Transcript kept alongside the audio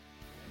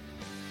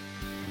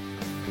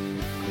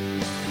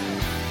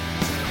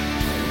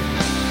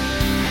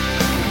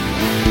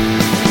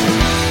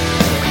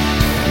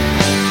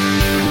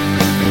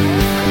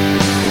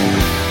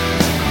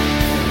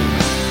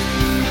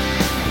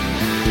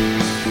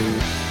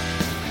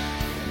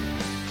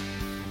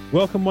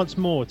Welcome once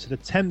more to the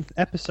 10th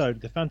episode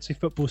of the Fantasy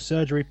Football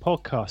Surgery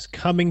podcast,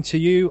 coming to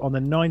you on the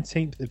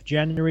 19th of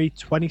January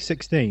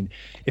 2016.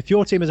 If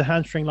your team has a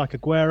hamstring like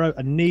Aguero,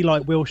 a knee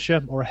like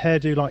Wilshere, or a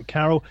hairdo like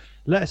Carroll,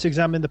 let us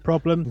examine the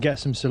problem and get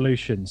some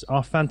solutions.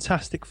 Our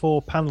Fantastic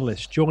Four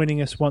panellists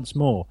joining us once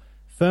more.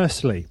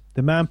 Firstly,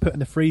 the man putting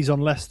the freeze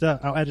on Leicester,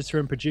 our editor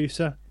and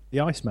producer, the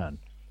Iceman.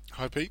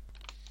 Hi, Pete.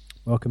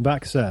 Welcome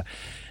back, sir.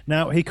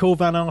 Now, he called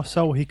Van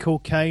Arsel, he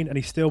called Kane, and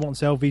he still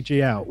wants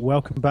LVG out.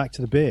 Welcome back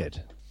to the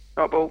beard.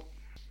 Right, Ball.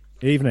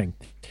 Evening.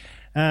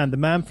 And the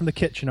man from the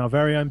kitchen, our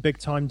very own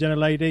big-time dinner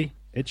lady,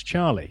 it's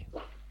Charlie.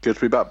 Good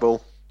to be back,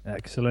 Bull.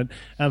 Excellent.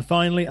 And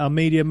finally, our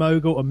media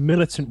mogul, a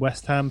militant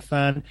West Ham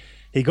fan.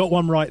 He got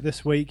one right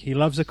this week. He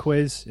loves a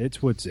quiz.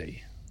 It's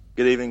Woodsy.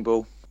 Good evening,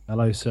 Bull.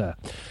 Hello, sir.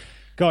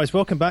 Guys,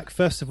 welcome back.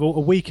 First of all, a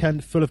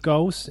weekend full of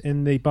goals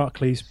in the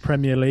Barclays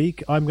Premier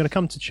League. I'm going to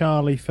come to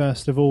Charlie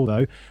first of all,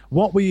 though.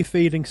 What were you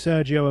feeding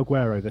Sergio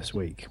Aguero this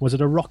week? Was it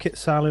a rocket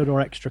salad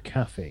or extra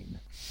caffeine?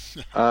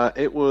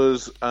 It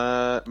was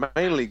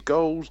mainly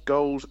goals,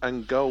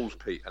 and goals,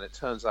 Pete, and it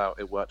turns out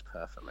it worked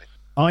perfectly.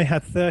 I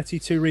had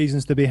 32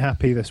 reasons to be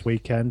happy this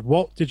weekend.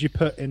 What did you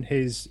put in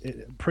his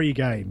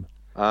pre-game?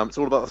 It's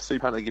all about the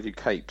soup and they give you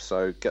capes,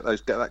 so get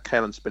that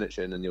kale and spinach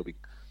in and you'll be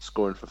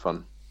scoring for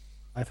fun.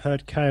 I've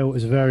heard kale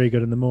is very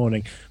good in the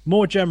morning.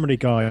 More generally,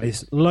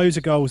 guys, loads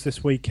of goals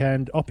this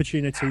weekend,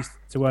 opportunities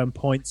to earn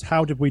points.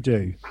 How did we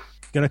do?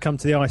 Going to come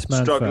to the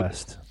Iceman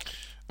first.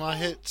 I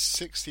hit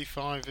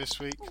 65 this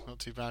week, not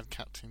too bad.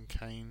 Captain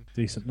Kane.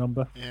 Decent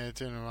number. Yeah,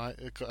 doing alright.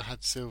 I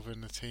had Silva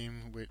in the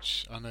team,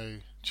 which I know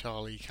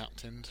Charlie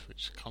captained,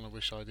 which I kind of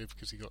wish I did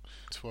because he got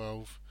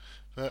 12.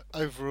 But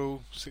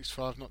overall,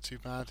 65, not too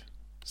bad.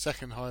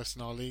 Second highest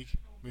in our league,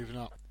 moving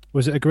up.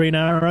 Was it a green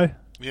arrow?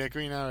 Yeah,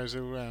 green arrows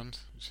all round,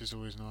 which is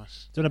always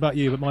nice. Don't know about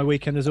you, but my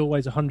weekend is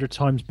always 100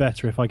 times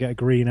better if I get a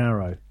green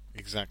arrow.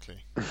 Exactly.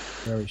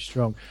 Very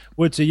strong.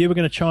 Woodsy, you were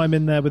going to chime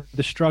in there with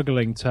the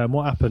struggling term.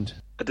 What happened?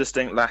 A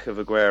distinct lack of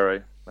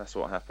Aguero. That's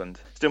what happened.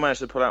 Still managed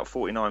to pull out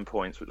 49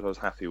 points, which I was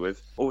happy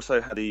with. Also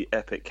had the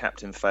epic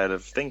captain fail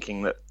of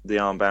thinking that the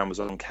armband was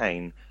on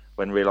Kane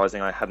when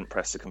realising I hadn't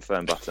pressed the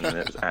confirm button and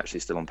it was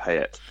actually still on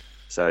Payet.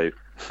 So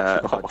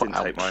I didn't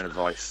take my own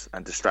advice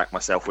and distract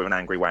myself with an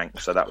angry wank,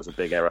 so that was a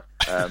big error.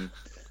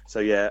 So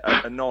yeah,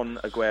 a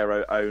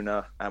non-Aguero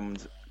owner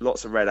and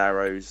lots of red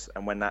arrows,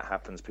 and when that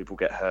happens, people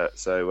get hurt.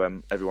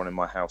 So everyone in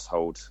my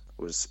household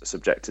was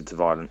subjected to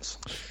violence.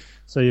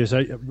 So you're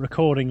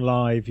recording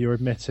live, you're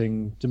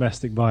admitting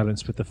domestic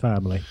violence with the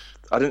family?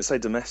 I didn't say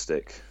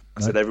domestic.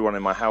 I said everyone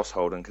in my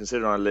household, and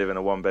considering I live in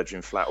a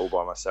one-bedroom flat all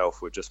by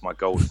myself with just my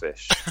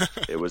goldfish,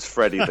 it was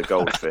Freddie the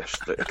goldfish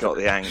that got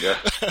the anger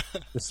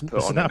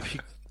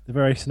the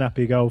very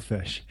snappy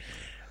goldfish.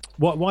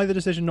 Why the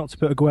decision not to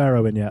put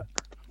Aguero in yet?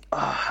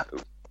 I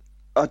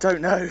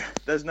don't know.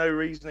 There's no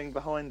reasoning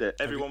behind it.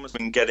 Everyone was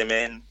going to get him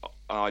in.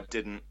 I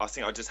didn't. I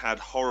think I just had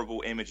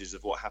horrible images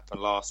of what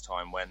happened last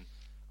time when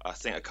I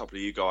think a couple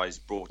of you guys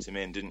brought him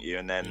in, didn't you?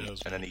 And then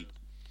he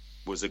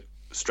was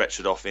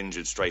stretchered off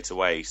injured straight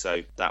away.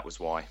 So that was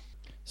why.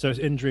 So it's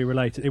injury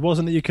related. It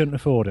wasn't that you couldn't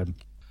afford him?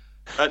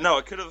 No,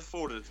 I could have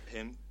afforded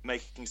him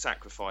making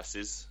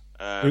sacrifices.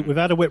 We've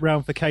had a whip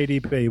round for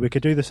KDB. We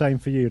could do the same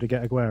for you to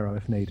get Aguero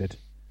if needed.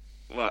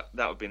 Well,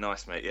 that would be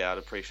nice, mate. Yeah, I'd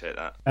appreciate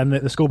that. And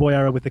the schoolboy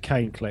error with the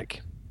Kane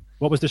click.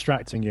 What was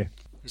distracting you?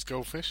 His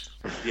goldfish?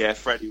 Yeah,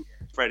 Freddie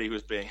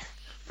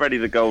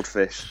the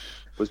goldfish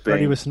was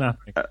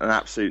snapping. An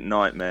absolute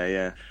nightmare,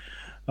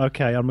 yeah.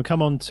 Okay, I'm going to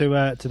come on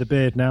to the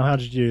beard now. How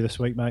did you do this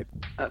week, mate?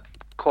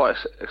 Quite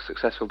a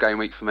successful game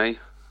week for me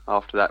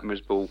after that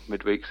miserable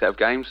midweek set of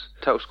games.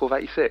 Total score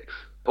of 86.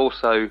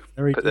 Also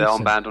put the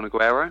armband on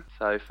Aguero,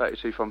 so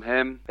 32 from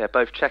him. Yeah,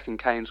 both Cech and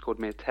Kane scored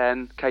me a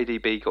 10.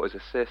 KDB got his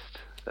assist,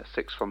 so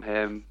 6 from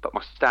him. But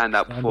my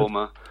standout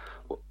performer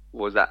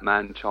was that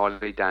man,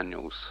 Charlie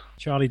Daniels.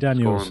 Charlie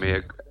Daniels.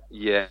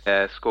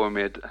 Scoring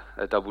me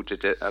a double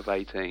digit of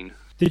 18.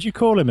 Did you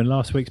call him in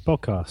last week's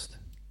podcast?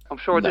 I'm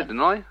sure I did,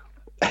 didn't I?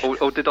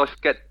 or did I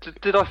forget?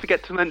 Did I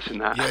forget to mention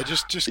that? Yeah,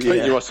 just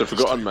yeah. You must have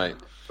forgotten, mate.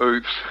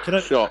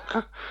 Oops.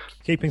 Shock.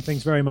 Keeping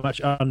things very much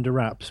under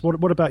wraps.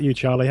 What about you,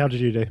 Charlie? How did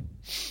you do?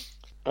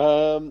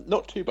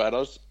 Not too bad.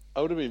 I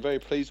would have been very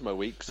pleased with my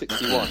week,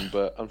 61,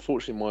 but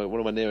unfortunately one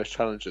of my nearest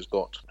challengers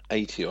got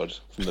 80 odd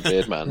from the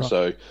beard man. Right.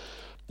 So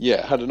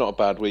yeah, had not a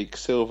bad week.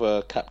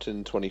 Silva,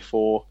 captain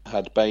 24,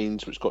 had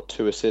Baines, which got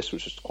 2 assists,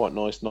 which was quite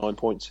nice, 9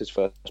 points, his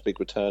first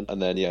big return.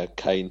 And then,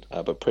 Kane,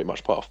 but pretty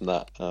much apart from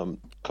that, a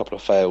couple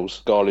of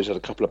fails. Garley's had a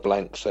couple of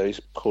blanks, so he's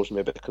causing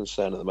me a bit of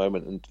concern at the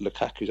moment. And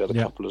Lukaku's had a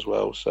couple as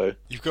well. So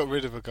you've got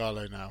rid of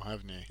Aguero now,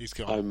 haven't you? He's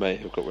gone. I may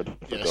have got rid of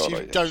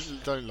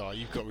Aguero. Don't lie,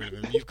 you've got rid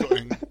of him. You've got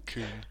in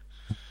Kuhn.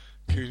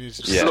 Kuhn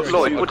is... Yeah.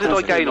 Lloyd, what did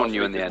I gain on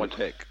you in the end?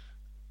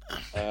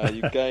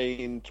 You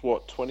gained,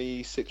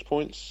 26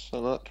 points,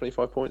 something like that,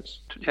 25 points?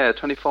 Yeah,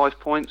 25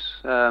 points.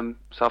 So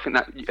I think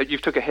that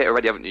you've took a hit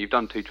already, haven't you? You've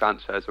done 2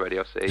 transfers already,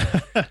 I see.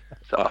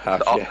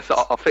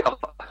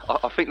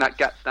 I think that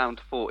gap's down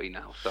to 40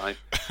 now. So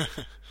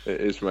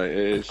it is, mate.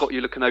 It is. Got you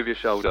looking over your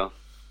shoulder.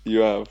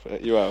 You have.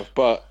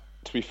 But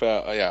To be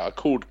fair, I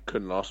called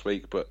Kun last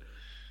week, but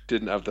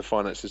didn't have the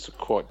finances to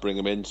quite bring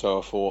him in. So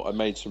I thought I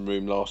made some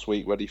room last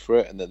week ready for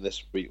it, and then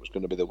this week was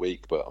going to be the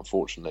week. But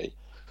unfortunately,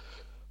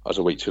 I was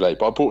a week too late.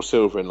 But I brought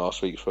Silva in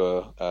last week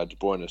for De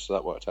Bruyne, so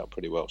that worked out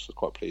pretty well. So I was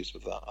quite pleased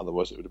with that.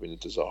 Otherwise, it would have been a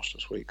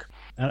disastrous week.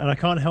 And I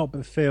can't help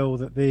but feel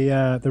that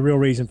the real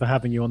reason for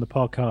having you on the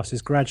podcast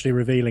is gradually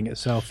revealing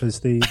itself as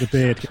the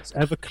beard gets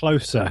ever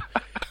closer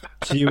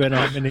to you in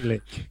our mini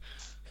league.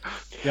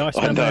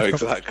 I know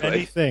exactly.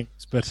 Many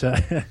things, but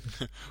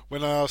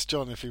when I asked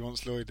John if he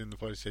wants Lloyd in the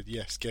pod, he said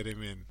yes, get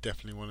him in.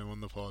 Definitely want him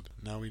on the pod.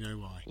 Now we know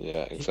why.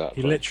 Yeah,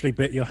 exactly. He literally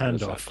bit your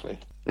hand off.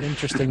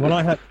 Interesting. Well,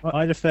 I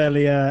had a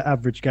fairly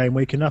average game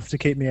week, enough to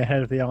keep me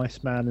ahead of the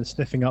Iceman and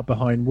sniffing up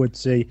behind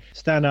Woodsy.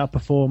 Standout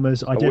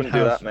performers. I wouldn't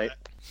do that, mate.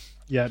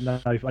 Yeah, no,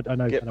 I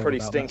know. Get pretty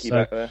stinky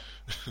back there.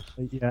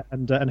 Yeah,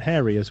 and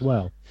hairy as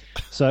well.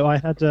 So I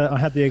had the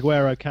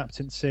Aguero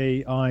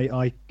captaincy.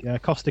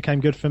 Costa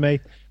came good for me.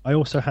 I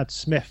also had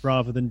Smith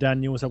rather than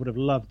Daniels. I would have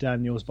loved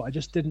Daniels, but I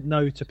just didn't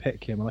know to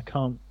pick him, and I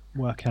can't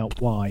work out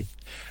why.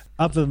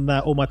 Other than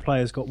that, all my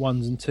players got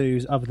 1s and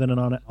 2s, other than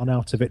an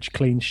Arnautovic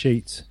clean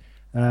sheet,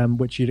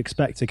 which you'd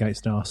expect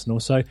against Arsenal.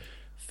 So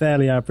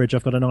fairly average.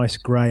 I've got a nice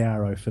grey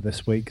arrow for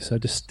this week, so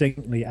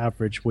distinctly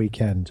average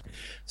weekend.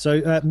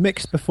 So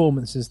mixed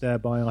performances there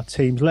by our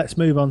teams. Let's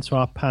move on to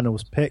our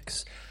panel's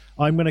picks.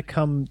 I'm going to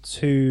come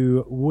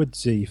to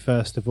Woodsy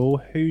first of all.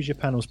 Who's your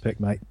panel's pick,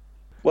 mate?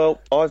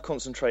 Well, I've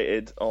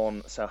concentrated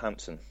on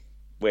Southampton,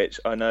 which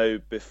I know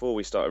before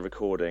we started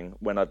recording,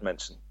 when I'd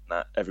mentioned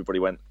that, everybody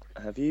went,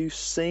 have you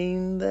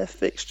seen their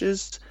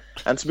fixtures?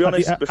 And to be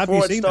honest,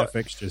 before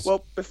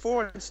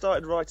I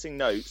started writing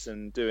notes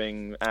and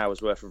doing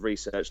hours worth of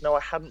research, no, I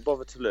hadn't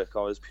bothered to look.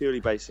 I was purely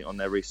basing it on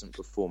their recent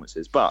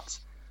performances. But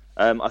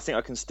I think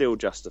I can still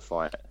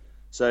justify it.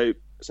 So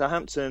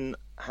Southampton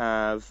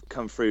have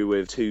come through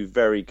with 2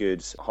 very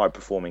good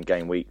high-performing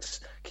game weeks,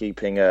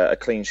 keeping a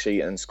clean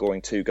sheet and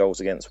scoring 2 goals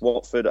against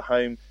Watford at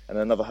home, and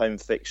another home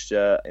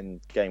fixture in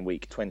game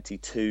week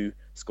 22,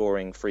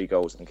 scoring 3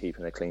 goals and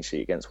keeping a clean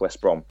sheet against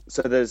West Brom.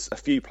 So there's a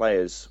few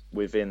players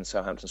within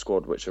Southampton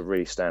squad which are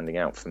really standing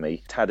out for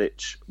me.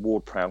 Tadic,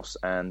 Ward-Prowse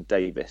and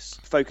Davis.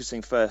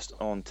 Focusing first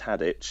on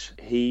Tadic,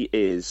 he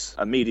is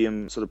a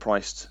medium sort of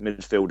priced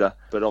midfielder,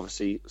 but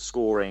obviously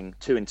scoring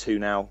 2 and 2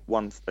 now,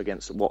 1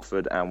 against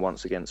Watford and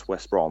once against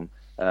West Brom.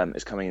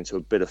 Is coming into a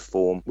bit of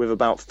form with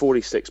about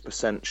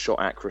 46% shot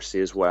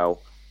accuracy as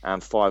well,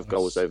 and 5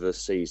 goals over the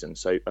season,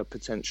 so a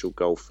potential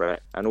goal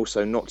threat, and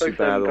also not too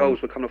bad.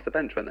 Goals were coming off the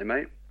bench, weren't they,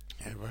 mate?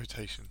 Yeah,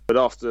 rotation. But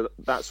after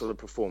that sort of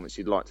performance,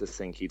 you'd like to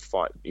think he'd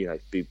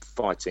be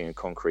fighting and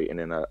concreting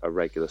in a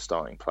regular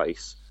starting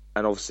place.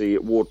 And obviously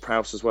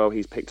Ward-Prowse as well,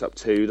 he's picked up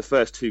 2. The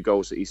first 2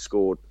 goals that he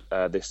scored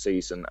this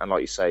season, and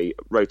like you say,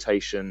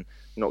 rotation,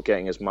 not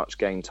getting as much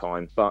game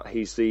time, but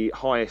he's the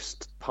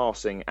highest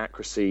passing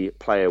accuracy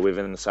player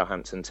within the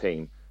Southampton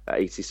team at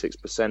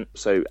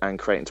 86%, and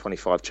creating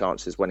 25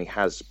 chances when he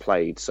has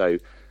played. So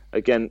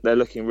again, they're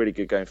looking really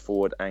good going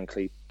forward and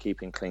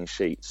keeping clean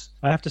sheets.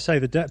 I have to say,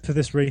 the depth of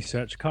this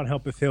research, can't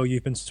help but feel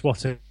you've been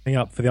swatting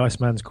up for the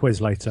Iceman's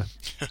quiz later.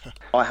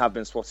 I have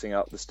been swatting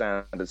up the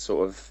standard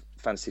sort of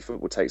fantasy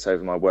football takes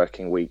over my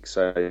working week,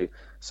 so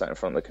sat in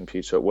front of the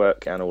computer at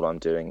work and all I'm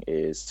doing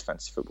is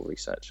fantasy football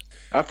research.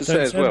 I have to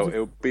say as well,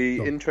 it'll be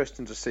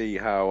interesting to see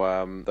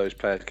how those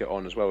players get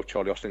on as well with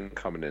Charlie Austin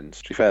coming in.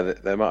 To be fair,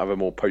 they might have a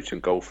more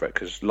potent goal threat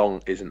because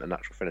Long isn't a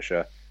natural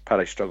finisher.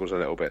 Palace struggles a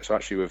little bit, so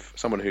actually with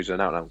someone who's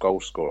an out-and-out goal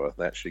scorer,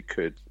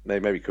 they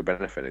maybe could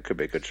benefit. It could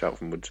be a good shout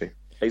from Woodsy.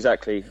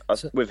 Exactly.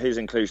 With his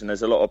inclusion,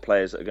 there's a lot of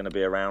players that are going to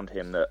be around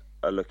him that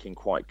are looking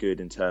quite good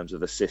in terms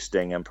of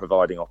assisting and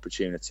providing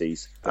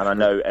opportunities. Definitely.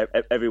 And I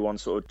know everyone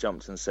sort of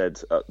jumped and said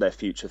their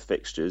future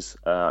fixtures.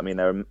 I mean,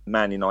 they're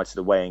Man United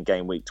away in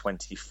game week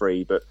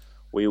 23, but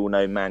we all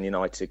know Man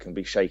United can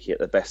be shaky at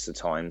the best of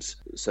times,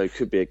 so it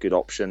could be a good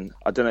option.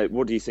 I don't know,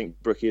 what do you think,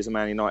 Brookie, as a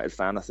Man United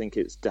fan? I think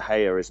it's De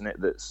Gea, isn't it,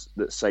 that's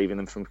saving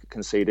them from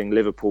conceding.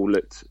 Liverpool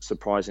looked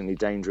surprisingly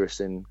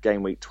dangerous in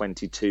game week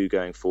 22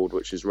 going forward,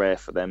 which is rare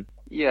for them.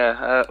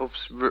 Yeah,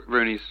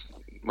 Rooney's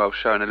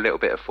showing a little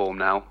bit of form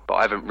now, but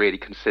I haven't really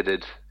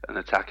considered an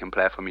attacking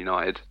player from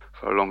United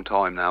for a long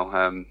time now.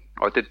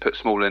 I did put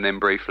Smalling in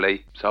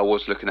briefly, so I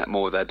was looking at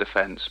more of their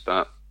defence,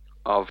 but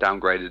I've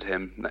downgraded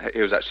him.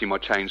 It was actually my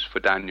change for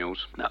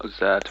Daniels. That was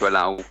to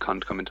allow Kun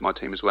to come into my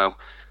team as well.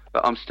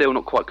 But I'm still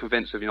not quite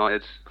convinced of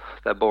United.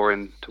 They're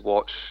boring to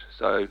watch,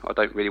 so I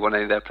don't really want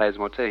any of their players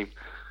in my team.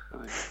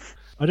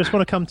 I just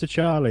want to come to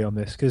Charlie on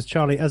this, because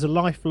Charlie, as a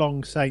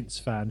lifelong Saints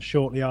fan,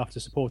 shortly after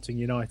supporting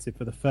United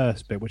for the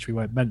first bit, which we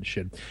won't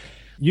mention,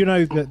 you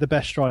know the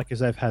best strikers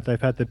they've had.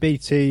 They've had the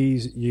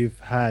BTs, you've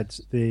had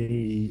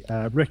the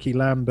Ricky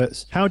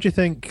Lamberts. How do you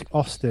think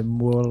Austin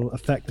will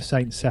affect the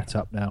Saints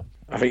setup now?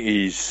 I think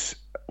he's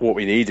what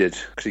we needed,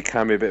 because he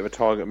can be a bit of a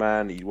target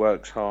man. He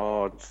works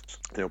hard.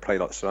 He'll play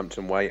like the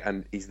Southampton way,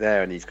 and he's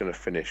there and he's going to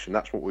finish. And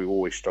that's what we've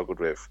always struggled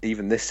with.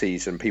 Even this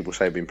season, people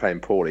say we've been playing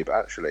poorly, but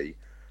actually,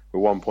 we're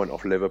 1 point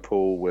off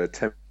Liverpool. We're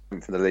 10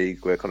 7th in the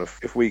league. We're kind of,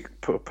 if we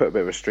put a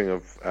bit of a string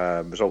of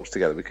results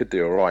together, we could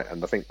do all right.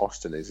 And I think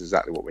Austin is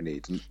exactly what we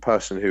need. And a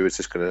person who is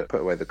just going to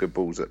put away the good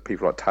balls that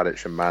people like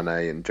Tadic and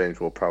Mane and James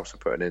Ward-Prowse are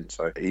putting in.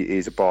 So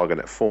he's a bargain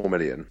at $4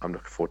 million. I'm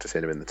looking forward to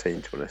seeing him in the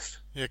team, to be honest.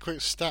 Yeah,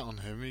 quick stat on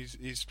him.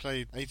 He's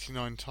played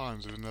 89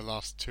 times within the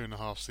last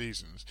 2.5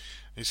 seasons.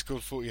 He's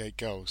scored 48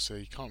 goals, so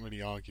you can't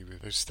really argue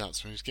with those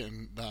stats when he's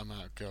getting that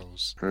amount of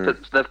goals.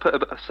 They've put a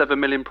 $7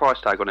 million price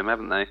tag on him,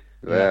 haven't they?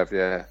 They have,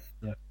 yeah.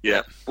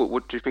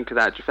 What do you think of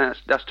that? Do you think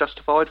that's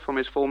justified from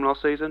his form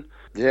last season?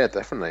 Yeah,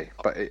 definitely.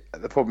 But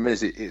the problem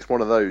is, it's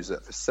one of those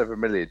that for $7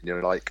 million,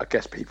 I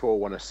guess people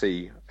want to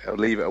see. I'll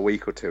leave it a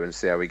week or two and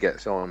see how he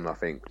gets on. I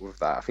think with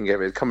that, I think if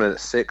it's coming in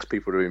at 6,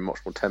 people would be much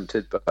more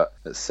tempted. But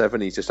at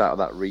 7, he's just out of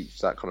that reach,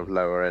 that kind of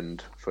lower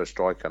end for a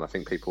striker. And I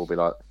think people will be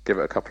like, give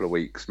it a couple of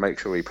weeks, make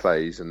sure he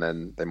plays, and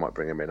then they might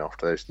bring him in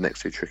after those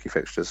next 2 tricky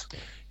fixtures.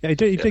 Yeah, he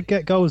did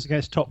get goals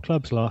against top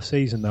clubs last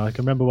season, though. I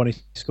can remember when he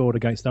scored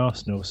against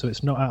Arsenal, so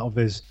it's not out of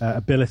his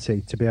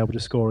ability to be able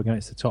to score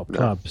against the top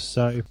clubs.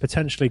 So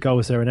potentially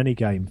goals there in any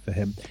game for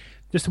him.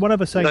 Just one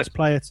other Saints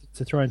player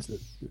to throw into. Were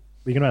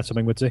you going to add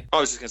something, Woodsy? I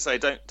was just going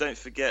to say, don't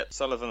forget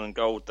Sullivan and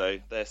Gold, though.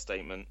 Their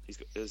statement: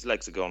 his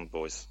legs are gone,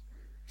 boys.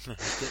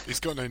 He's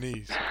got no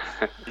knees.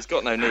 He's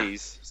got no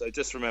knees, so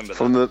just remember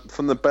from the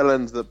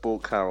bellends that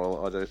bought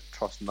Carroll, I don't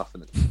trust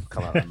nothing that can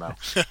come out of their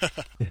mouth.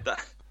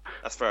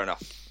 That's fair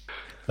enough.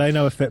 They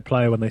know a fit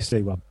player when they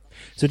see one.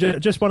 So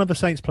just one other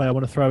Saints player I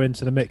want to throw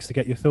into the mix to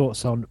get your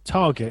thoughts on.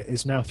 Target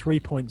is now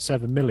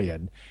 3.7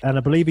 million, and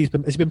I believe he's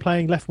been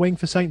playing left wing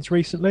for Saints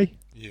recently.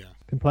 Yeah.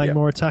 Been playing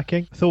more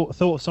attacking.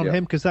 Thoughts on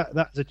him, because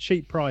that's a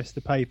cheap price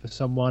to pay for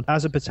someone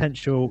as a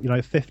potential,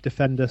 fifth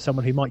defender,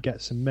 someone who might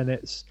get some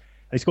minutes.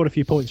 He scored a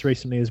few points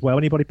recently as well.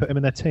 Anybody put him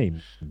in their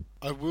team?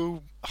 I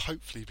will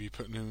hopefully be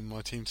putting him in my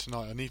team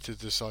tonight. I need to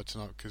decide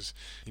tonight because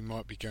he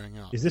might be going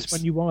up. Is this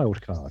when you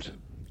wild card?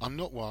 I'm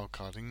not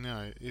wildcarding,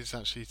 no. It is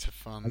actually to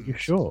fund. Are you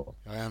sure?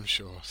 I am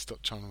sure.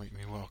 Stop trying to make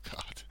me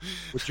wildcard.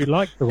 Would you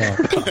like the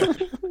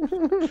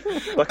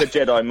wildcard? Like a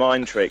Jedi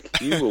mind trick.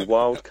 You will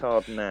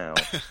wildcard now.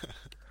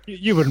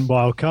 You wouldn't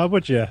wildcard,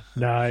 would you?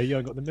 No, you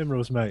haven't got the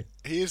minerals, mate.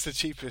 He is the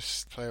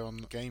cheapest player on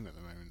the game at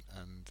the moment,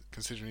 and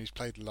considering he's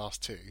played the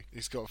last 2,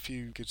 he's got a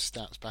few good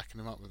stats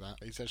backing him up with that.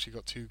 He's actually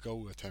got 2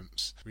 goal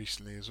attempts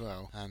recently as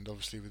well, and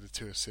obviously with the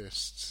 2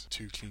 assists,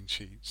 2 clean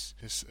sheets.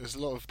 There's a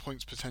lot of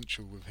points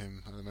potential with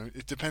him at the moment.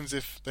 It depends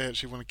if they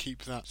actually want to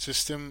keep that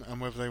system and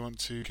whether they want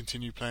to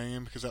continue playing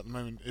him, because at the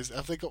moment,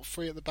 have they got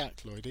 3 at the back,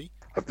 Lloydie?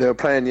 They were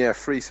playing,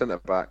 3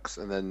 centre-backs,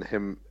 and then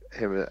him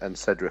and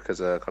Cedric as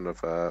a kind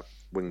of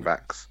wing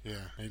backs.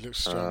 Yeah, he looks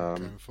strong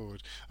going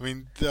forward. I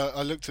mean,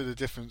 I looked at the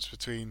difference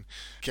between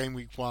game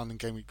week 1 and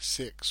game week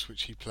 6,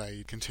 which he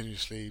played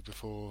continuously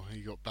before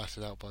he got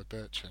battered out by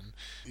Bertrand.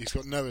 He's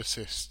got no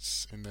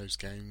assists in those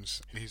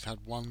games. He's had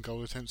 1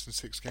 goal attempt in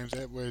 6 games,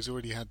 whereas he's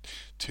already had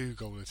 2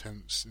 goal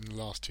attempts in the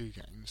last 2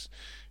 games.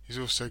 He's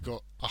also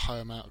got a high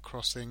amount of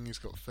crossing. He's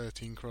got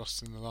 13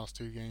 crosses in the last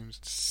 2 games,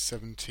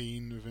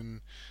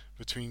 17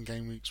 between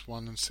game weeks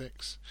 1 and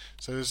 6.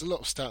 So there's a lot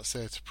of stats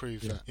there to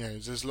prove that. Yeah,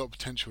 there's a lot of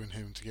potential in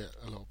him to get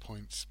a lot of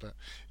points, but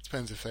it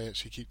depends if they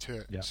actually keep to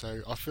it. Yeah.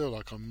 So I feel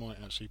like I might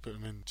actually put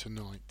him in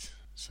tonight,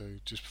 so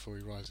just before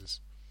he rises.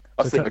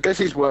 I guess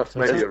he's worth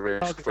maybe a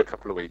risk for a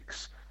couple of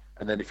weeks,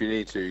 and then if you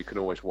need to, you can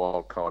always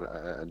wildcard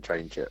it and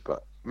change it.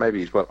 But maybe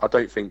he's worth. I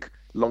don't think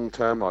long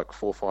term, like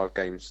 4 or 5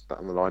 games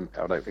down the line,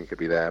 I don't think he'll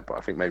be there. But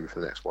I think maybe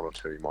for the next 1 or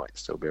 2, he might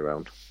still be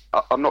around.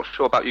 I'm not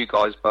sure about you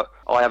guys, but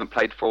I haven't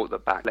played 4 at the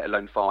back, let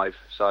alone 5.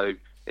 So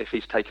if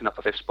he's taken up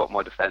a 5th spot in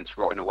my defence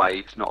right away,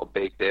 it's not a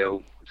big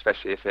deal,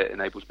 especially if it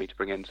enables me to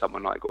bring in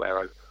someone like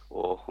Aguero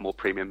or a more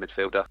premium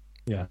midfielder.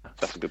 Yeah,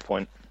 that's a good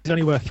point. He's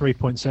only worth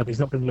 3.7. He's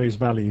not going to lose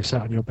value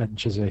sat on your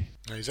bench, is he?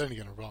 No, he's only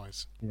going to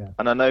rise. Yeah.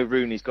 And I know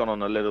Rooney's gone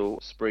on a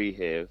little spree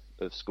here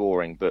of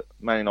scoring, but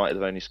Man United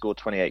have only scored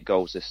 28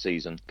 goals this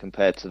season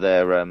compared to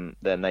their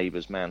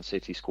neighbours Man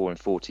City scoring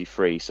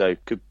 43. So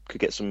could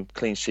get some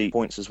clean sheet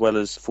points as well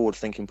as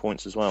forward-thinking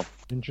points as well.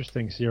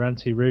 Interesting. So you're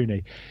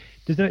anti-Rooney.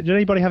 Did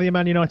anybody have any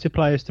Man United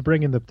players to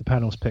bring in the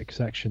panels pick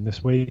section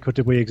this week, or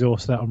did we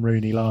exhaust that on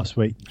Rooney last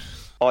week?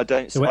 I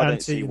don't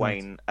see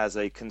Wayne as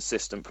a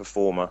consistent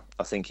performer.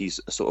 I think he's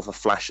sort of a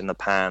flash in the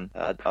pan.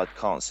 I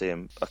can't see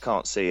him. I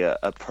can't see a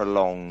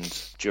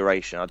prolonged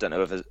duration. I don't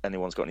know if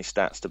anyone's got any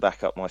stats to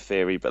back up my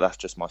theory, but that's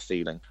just my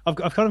feeling.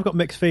 I've kind of got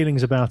mixed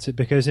feelings about it,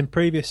 because in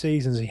previous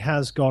seasons he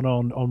has gone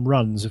on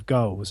runs of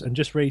goals, and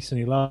just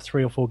recently, last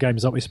 3 or 4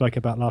 games that we spoke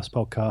about last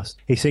podcast,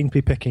 he seemed to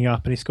be picking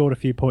up, and he scored a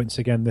few points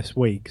again this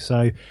week. So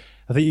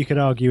I think you could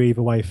argue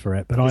either way for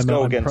it. But his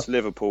goal against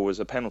Liverpool was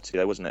a penalty,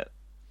 though, wasn't it?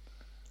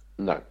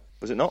 No.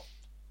 Was it not?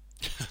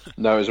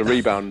 No, it was a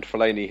rebound.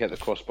 Fellaini hit the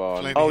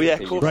crossbar. Oh yeah,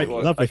 of course it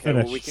was. Lovely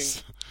finish.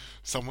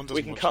 Well,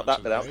 we can cut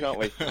that bit out, can't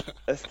we?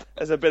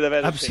 There's a bit of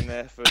editing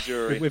there for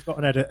jury. We've got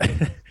an edit.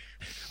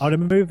 I'll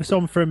move us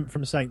on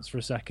from Saints for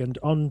a second.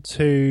 On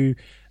to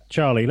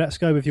Charlie. Let's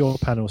go with your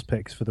panels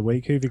picks for the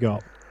week. Who have you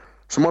got?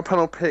 So my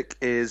panel pick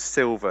is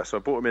Silva. So I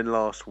brought him in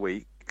last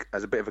week. week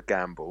as a bit of a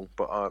gamble,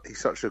 but he's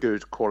such a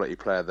good quality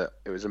player that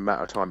it was a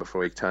matter of time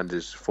before he turned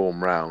his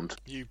form round.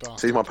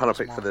 So he's my panel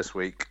pick for this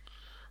week.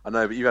 I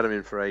know, but you've had him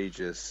in for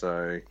ages,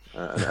 so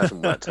and it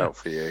hasn't worked out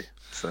for you.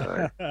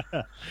 So,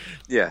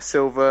 yeah,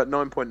 Silva,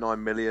 9.9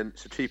 million.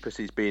 It's the cheapest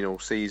he's been all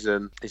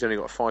season. He's only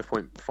got a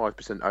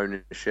 5.5%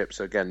 ownership,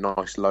 so again,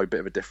 nice low, bit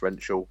of a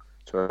differential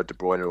to a De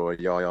Bruyne or a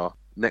Yaya.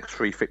 Next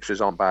 3 fixtures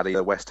aren't bad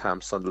either. West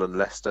Ham, Sunderland,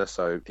 Leicester,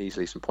 so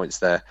easily some points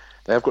there.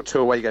 They have got 2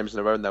 away games in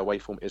a row and their away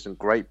form isn't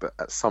great, but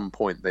at some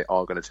point they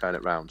are going to turn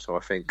it round. So I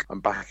think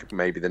I'm back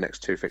maybe the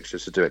next 2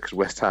 fixtures to do it, because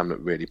West Ham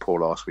looked really poor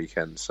last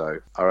weekend. So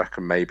I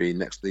reckon maybe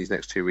these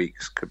next 2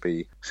 weeks could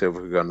be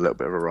Silva could go on a little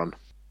bit of a run.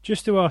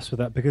 Just to ask for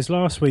that, because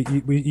last week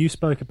you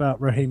spoke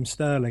about Raheem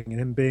Sterling and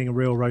him being a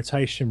real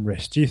rotation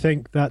risk. Do you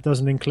think that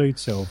doesn't include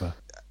Silva?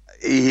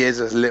 He is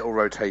a little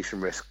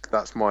rotation risk.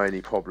 That's my only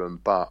problem.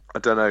 But I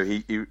don't know.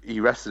 He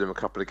rested him a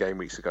couple of game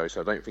weeks ago,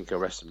 so I don't think he'll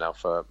rest him now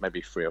for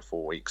maybe 3 or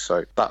 4 weeks.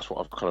 So that's what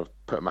I've kind of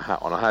put my hat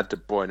on. I had De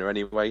Bruyne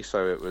anyway,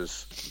 so it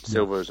was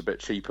Silva was a bit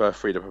cheaper,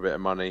 freed up a bit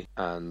of money,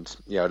 and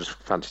yeah, I just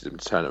fancied him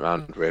to turn it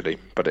around really.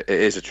 But it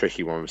is a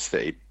tricky one with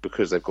City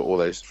because they've got all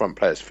those front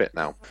players fit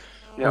now.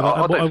 Yeah,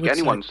 I don't think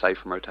anyone's safe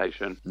from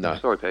rotation. No,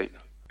 sorry, Pete.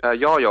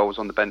 Yaya was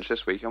on the bench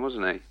this weekend,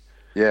 wasn't he?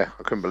 Yeah,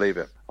 I couldn't believe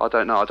it. I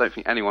don't know. I don't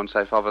think anyone's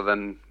safe other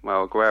than,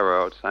 well,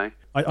 Aguero, I'd say.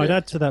 I'd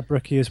add to that,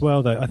 Brookie, as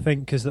well, though. I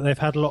think because they've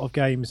had a lot of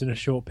games in a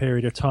short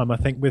period of time. I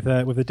think with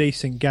a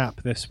decent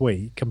gap this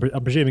week,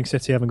 I'm presuming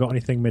City haven't got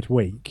anything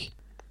midweek.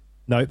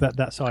 No,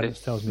 that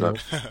silence tells me all.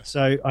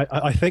 So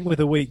I think with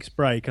a week's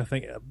break, I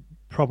think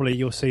probably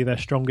you'll see their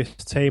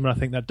strongest team, and I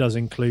think that does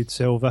include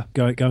Silva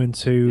going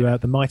to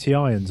the Mighty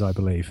Irons, I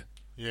believe.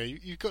 Yeah,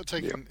 you've got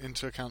to take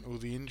into account all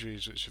the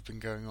injuries which have been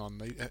going on.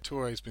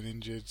 Touré's been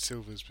injured,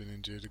 Silva's been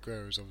injured,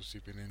 Aguero's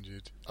obviously been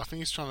injured. I think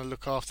he's trying to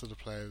look after the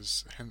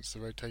players, hence the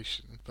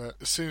rotation. But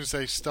as soon as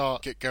they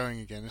get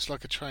going again, it's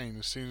like a train.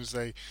 As soon as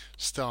they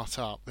start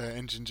up, their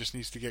engine just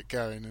needs to get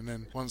going, and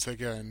then once they're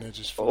going, they're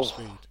just full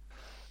speed.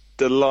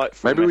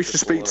 Delightful. Maybe we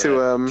should speak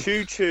to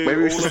choo-choo.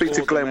 Maybe we should speak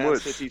to Glenn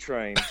Woods. City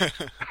train.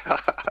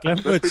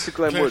 Let's speak to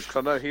Glenn Woods, because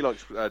I know he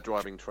likes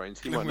driving trains.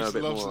 He might know a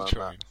bit more about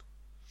that.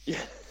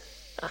 Yeah.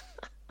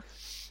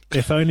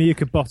 If only you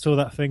could bottle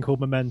that thing called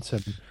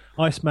momentum.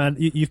 Iceman,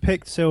 you've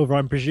picked Silva.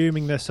 I'm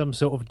presuming there's some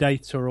sort of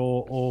data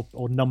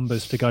or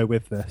numbers to go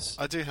with this.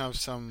 I do have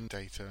some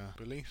data,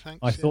 Billy, thanks.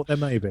 I thought there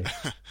may be.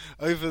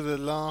 Over the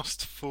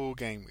last 4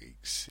 game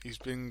weeks, he's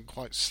been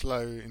quite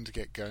slow in to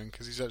get going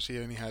because he's actually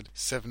only had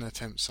 7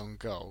 attempts on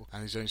goal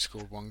and he's only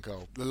scored 1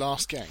 goal. The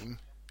last game,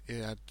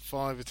 he had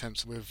 5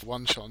 attempts with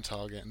 1 shot on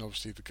target, and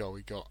obviously the goal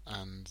he got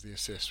and the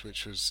assist,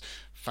 which was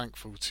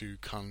thankful to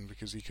Kun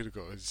because he could have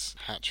got his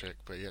hat trick,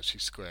 but he actually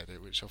squared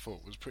it, which I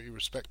thought was pretty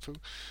respectful.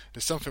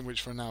 It's something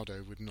which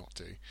Ronaldo would not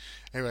do.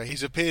 Anyway,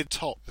 he's appeared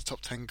the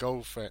top 10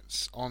 goal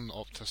threats on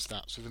Opta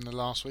stats within the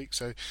last week,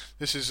 so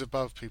this is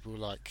above people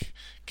like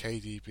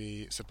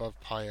KDB, it's above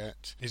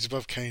Payet, he's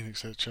above Kane,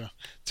 etc.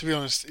 To be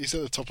honest, he's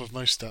at the top of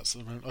most stats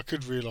at the moment. I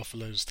could reel off a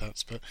load of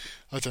stats, but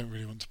I don't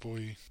really want to bore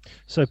you.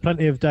 So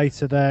plenty of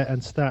data there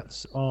and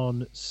stats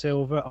on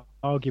Silva.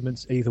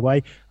 Arguments either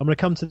way. I'm going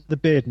to come to the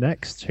beard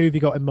next. Who have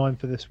you got in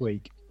mind for this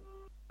week?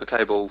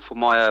 Okay, well, for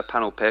my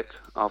panel pick,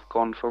 I've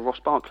gone for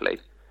Ross Barkley.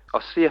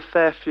 I see a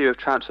fair few have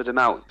transferred him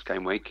out this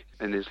game week.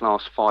 In his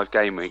last 5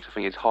 game weeks, I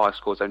think his highest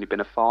score's only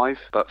been a 5.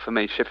 But for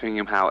me, shipping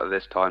him out at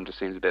this time just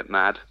seems a bit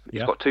mad.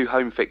 He's got 2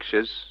 home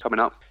fixtures coming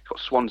up. He's got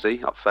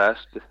Swansea up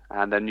first,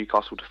 and then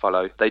Newcastle to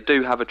follow. They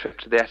do have a trip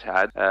to the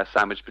Etihad,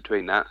 sandwiched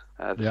between that,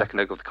 the second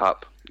leg of the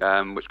Cup,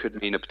 which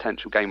could mean a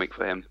potential game week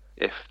for him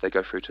if they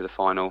go through to the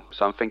final.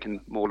 So I'm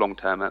thinking more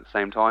long-term at the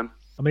same time.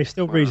 I mean, he's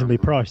still reasonably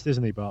priced,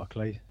 isn't he,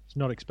 Barkley? It's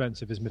not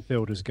expensive as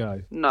midfielders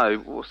go. No,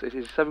 what's it?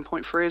 Is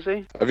 7.3, is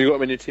he? Have you got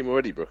him in your team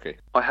already, Brookie?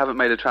 I haven't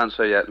made a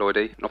transfer yet,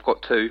 Lloydie. I've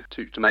got two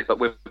to make, but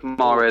with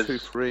Mahrez,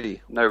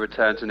 2-3. No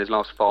returns in his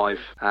last 5,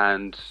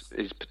 and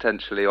he's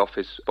potentially off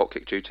his spot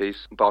kick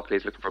duties. Barkley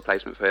is looking for a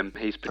replacement for him.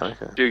 He's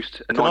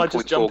produced a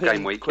 9.4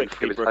 game week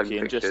quickly, with his home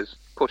fixtures.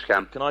 Of course you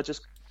can. Can I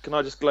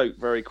just gloat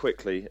very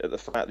quickly at the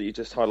fact that you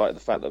just highlighted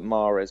the fact that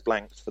Mahrez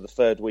blanked for the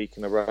 3rd week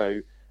in a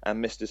row and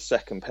missed his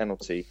 2nd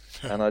penalty.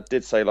 And I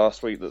did say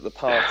last week that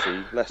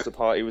the Leicester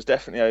party, was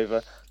definitely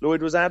over.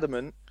 Lloyd was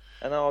adamant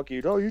and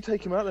argued, you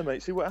take him out there,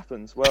 mate, see what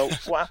happens. Well,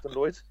 what happened,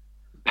 Lloyd?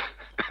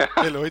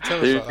 Hey, Lloyd,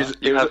 tell us about that.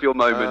 You have your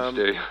moments,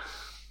 do.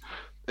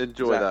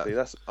 Enjoy exactly.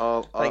 that.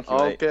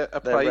 I'll get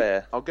a plate.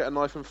 Rare. I'll get a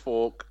knife and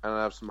fork and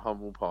I'll have some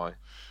humble pie.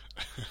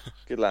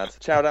 Good lad.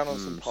 Chow down on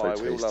some pie.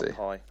 So we all love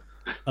pie.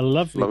 A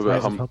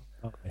lovely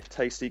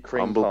tasty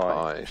cream humble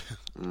pie.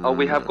 Oh,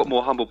 we have got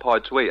more humble pie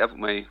to eat,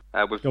 haven't we?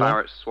 With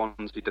Barrett's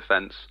Swansea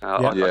defence.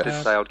 I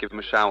did say I'd give him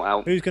a shout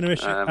out. Who's going to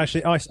issue?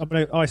 Actually,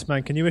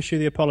 Iceman, can you issue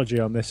the apology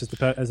on this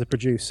as a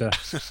producer?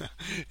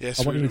 Yes,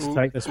 I want you to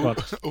take this one.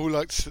 All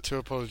like to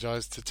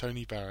apologise to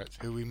Tony Barrett,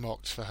 who we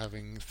mocked for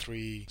having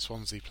 3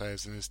 Swansea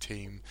players in his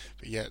team,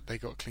 but yet they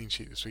got a clean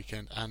sheet this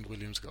weekend, and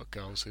Williams got a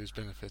goal, so he's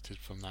benefited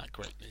from that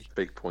greatly.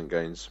 Big point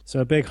gains. So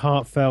a big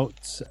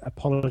heartfelt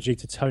apology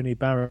to Tony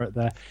Barrett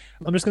there.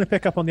 I'm just going to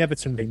pick up on the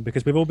Everton thing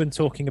because we've all been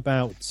talking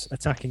about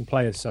attacking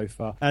players so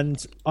far,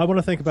 and I want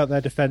to think about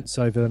their defence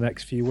over the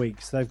next few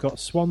weeks. They've got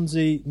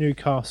Swansea,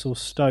 Newcastle,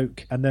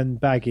 Stoke, and then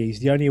Baggies.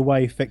 The only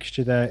away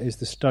fixture there is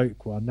the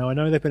Stoke one. Now, I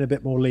know they've been a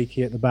bit more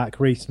leaky at the back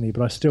recently,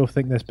 but I still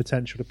think there's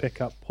potential to pick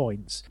up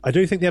points. I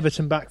do think the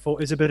Everton back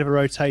four is a bit of a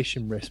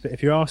rotation risk, but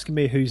if you're asking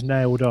me who's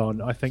nailed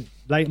on, I think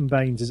Leighton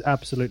Baines is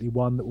absolutely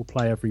one that will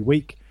play every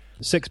week.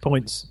 6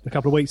 points a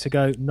couple of weeks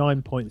ago,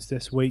 9 points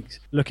this week.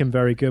 Looking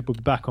very good. We'll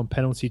be back on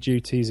penalty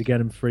duties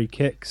again and free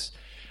kicks.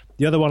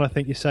 The other one I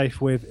think you're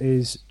safe with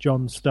is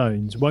John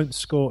Stones. Won't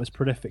score as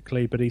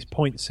prolifically, but he's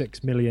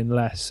 0.6 million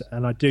less.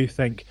 And I do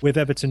think with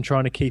Everton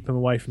trying to keep him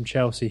away from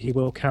Chelsea, he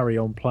will carry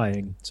on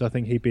playing. So I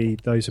think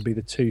those would be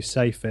the two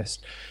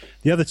safest.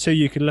 The other two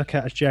you could look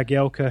at is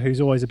Jagielka,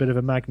 who's always a bit of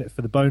a magnet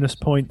for the bonus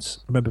points.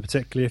 Remember,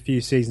 particularly a few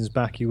seasons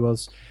back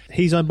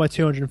he's owned by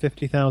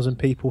 250,000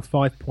 people,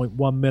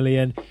 5.1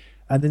 million.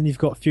 And then you've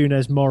got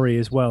Funes Mori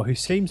as well, who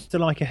seems to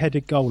like a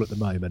headed goal at the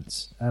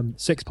moment.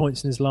 6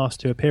 points in his last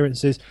two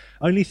appearances.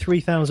 Only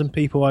 3,000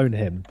 people own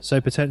him.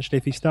 So potentially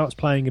if he starts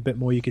playing a bit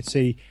more, you could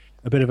see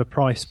a bit of a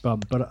price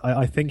bump. But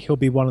I think he'll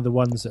be one of the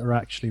ones that are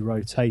actually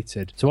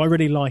rotated. So I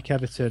really like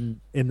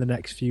Everton in the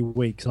next few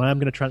weeks. And I am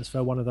going to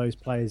transfer one of those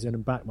players in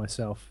and back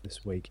myself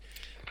this week.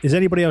 Is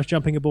anybody else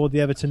jumping aboard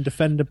the Everton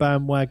defender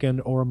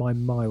bandwagon, or am I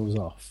miles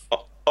off?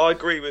 I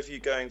agree with you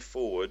going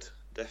forward.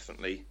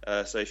 Definitely.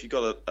 So if you've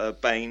got a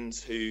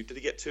Baines who... Did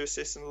he get 2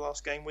 assists in the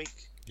last game week?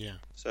 Yeah.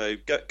 So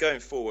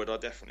going forward, I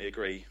definitely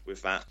agree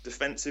with that.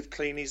 Defensive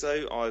cleanies,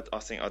 though, I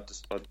think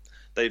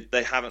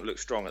they haven't looked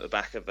strong at the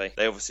back, have they?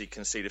 They obviously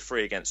conceded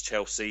 3 against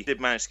Chelsea.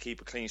 Did manage to keep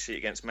a clean sheet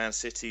against Man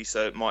City,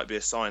 so it might be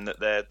a sign that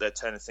they're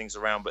turning things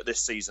around. But this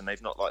season,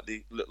 they've not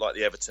looked like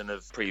the Everton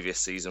of previous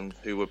season,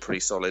 who were pretty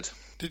solid.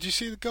 Did you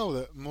see the goal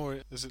that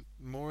Mori? Is it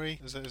Mori?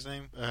 Is that his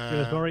name?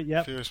 Funes Mori,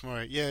 yeah. Funes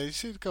Mori. Yeah, you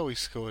see the goal he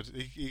scored?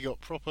 He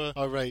got proper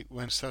irate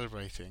when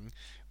celebrating.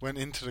 Went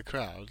into the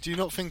crowd. Do you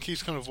not think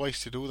he's kind of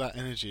wasted all that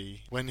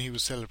energy when he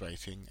was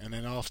celebrating, and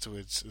then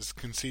afterwards has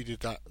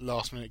conceded that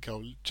last-minute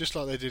goal, just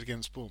like they did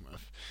against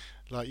Bournemouth?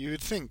 Like, you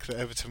would think that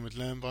Everton would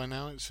learn by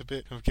now. It's a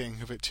bit of getting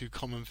a bit too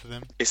common for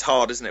them. It's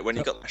hard, isn't it, when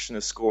you've got the passion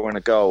of scoring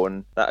a goal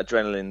and that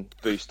adrenaline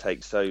boost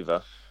takes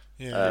over.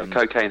 Yeah,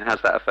 cocaine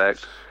has that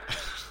effect.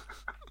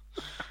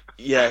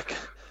 Yeah.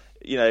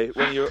 You know,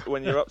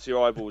 when you're up to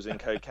your eyeballs in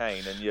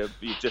cocaine and you've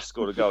just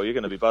scored a goal, you're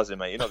going to be buzzing,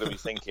 mate. You're not going to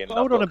be thinking.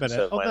 Hold on a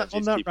minute.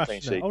 On that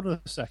rationale, hold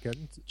on a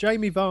second.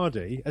 Jamie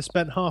Vardy has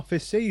spent half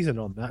his season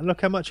on that, and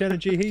look how much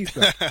energy he's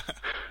got.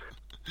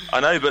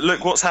 I know, but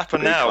look what's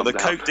happened now. The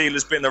coke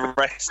dealer's been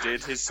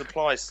arrested. His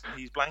supplies,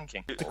 he's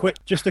blanking.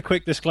 Just a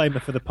quick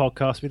disclaimer for the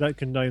podcast: we don't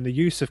condone the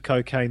use of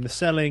cocaine, the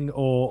selling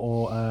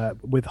or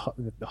with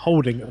the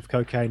holding of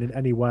cocaine in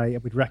any way.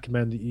 We'd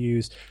recommend that you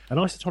use an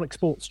isotonic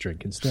sports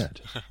drink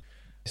instead.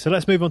 So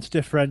let's move on to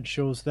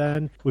differentials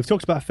then. We've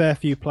talked about a fair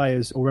few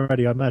players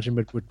already, I imagine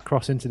would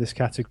cross into this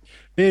category.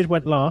 Beard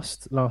went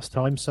last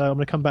time, so I'm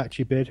going to come back to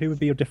you, Beard. Who would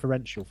be your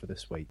differential for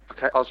this week?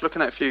 Okay, I was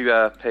looking at a few,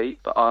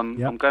 Pete, but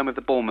I'm going with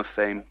the Bournemouth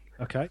theme.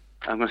 Okay.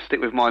 I'm going to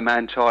stick with my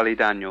man, Charlie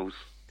Daniels.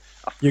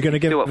 You're going to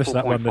give us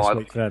that one this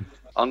week then?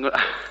 I'm going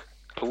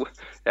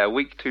a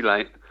week too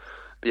late.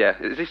 But yeah,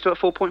 is he still at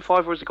 4.5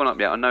 or has he gone up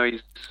yet? I know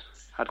he's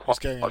had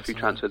quite a few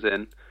transfers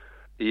in.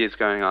 He is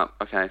going up,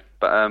 okay.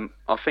 But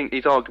I think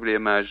he's arguably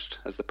emerged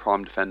as the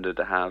prime defender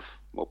to have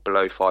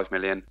below 5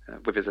 million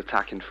with his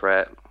attacking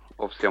threat.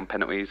 Obviously on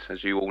penalties,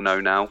 as you all know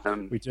now.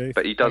 We do.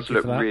 But he does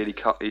look really...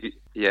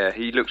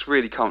 he looks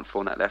really comfortable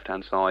on that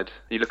left-hand side.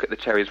 You look at the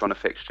Cherries run of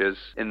fixtures.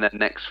 In their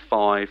next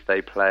 5,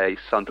 they play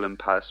Sunderland,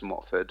 Palace and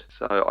Watford.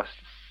 So I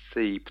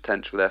see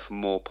potential there for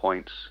more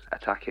points,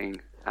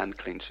 attacking and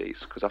clean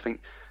sheets. Because I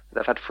think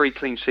they've had 3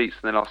 clean sheets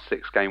in the last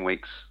 6 game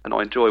weeks, and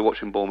I enjoy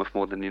watching Bournemouth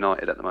more than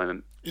United at the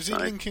moment. Is he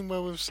linking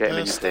well with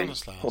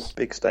Stanislas? Oh,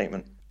 big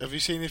statement. Have you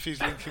seen if he's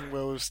linking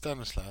well with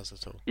Stanislas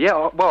at all?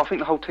 Yeah, well, I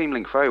think the whole team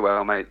linked very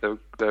well, mate. They're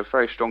a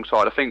very strong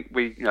side. I think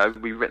we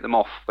writ them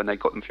off when they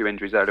got them a few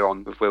injuries earlier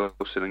on with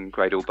Wilson and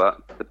Gradle,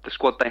 but the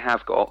squad they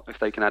have got, if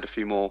they can add a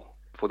few more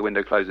before the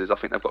window closes, I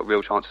think they've got a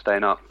real chance of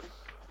staying up.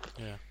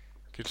 Yeah,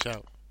 good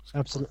shout.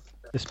 Absolutely.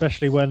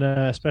 Especially when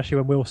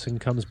Wilson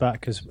comes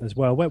back as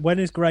well. When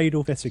is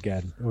Gradle fit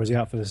again, or is he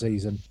out for the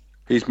season?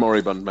 He's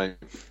moribund, mate.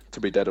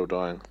 To be dead or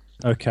dying.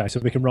 Okay, so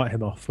we can write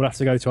him off. We'll have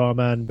to go to our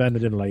man Ben the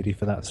Dinner Lady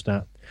for that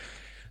stat.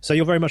 So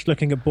you're very much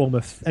looking at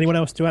Bournemouth. Anyone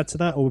else to add to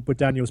that, or would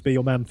Daniels be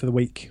your man for the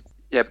week?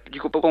 Yeah,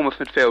 you've got Bournemouth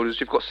midfielders.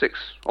 You've got 6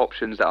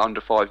 options that are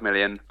under 5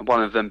 million, and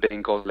one of them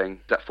being Gosling.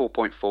 He's at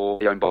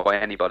 4.4, owned by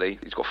anybody.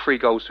 He's got 3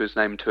 goals to his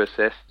name and 2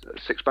 assists,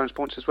 6 bonus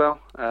points as well.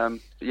 I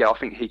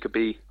think he could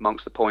be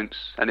amongst the points.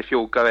 And if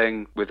you're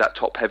going with that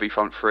top-heavy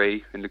front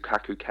 3 in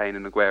Lukaku, Kane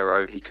and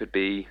Aguero, he could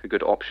be a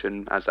good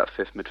option as that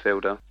 5th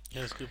midfielder.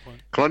 Yeah, that's a good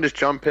point. Can I just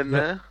jump in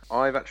there?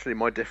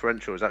 My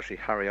differential is actually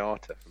Harry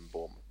Arter from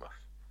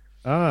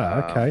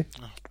Bournemouth. Okay.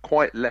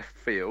 Quite left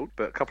field,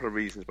 but a couple of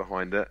reasons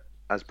behind it.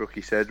 As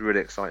Brookie said, really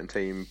exciting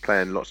team,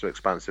 playing lots of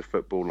expansive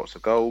football, lots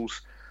of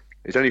goals.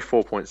 He's only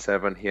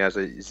 4.7. He has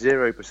a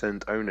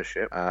 0%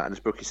 ownership. And his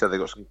bookie said they've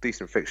got some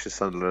decent fixtures: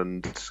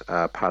 Sunderland,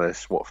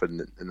 Palace, Watford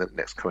in the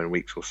next coming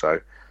weeks or so.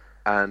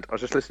 And I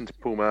was just listening to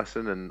Paul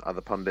Merson and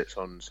other pundits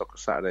on Soccer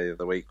Saturday the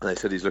other week, and they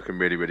said he's looking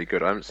really, really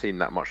good. I haven't seen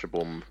that much of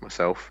Bournemouth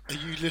myself. Are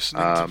you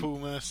listening to Paul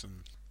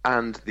Merson?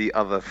 And the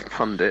other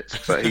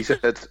pundits, but he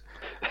said...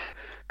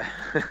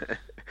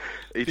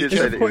 he did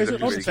say that he was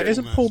looking really good.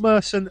 Isn't Paul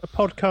Merson a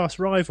podcast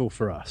rival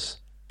for us?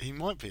 He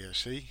might be,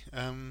 actually.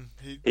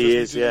 He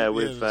is,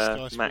 with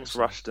Max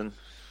Rushton.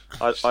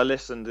 I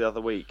listened the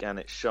other week and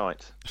it's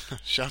shite.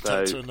 Shout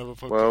out to another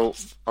podcast. Well,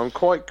 I'm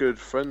quite good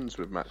friends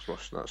with Max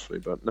Rushton, actually,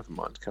 but never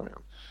mind, carry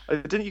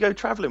on. Didn't you go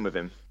travelling with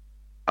him?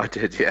 I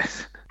did,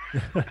 yes.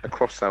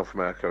 Across South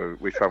America,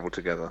 we travelled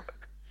together.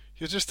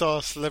 You're just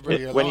our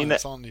celebrity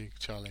alliance, aren't you,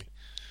 Charlie?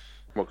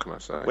 What can I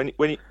say?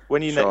 When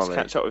you next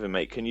catch up with him,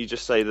 mate, can you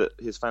just say that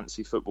his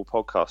fantasy football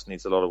podcast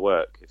needs a lot of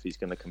work if he's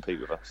going to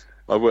compete with us?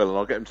 I will, and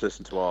I'll get him to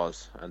listen to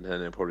ours, and then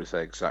he'll probably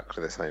say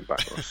exactly the same back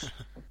to us.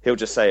 He'll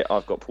just say,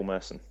 "I've got Paul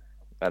Merson,"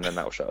 and then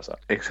that'll shut us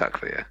up.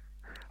 Exactly, yeah.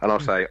 And I'll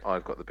say,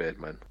 "I've got the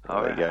Beardman."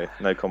 There you go.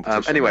 No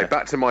competition. Anyway, there.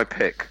 back to my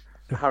pick.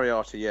 Harry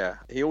Arter, yeah.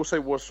 He also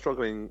was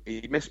struggling.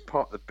 He missed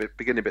part of the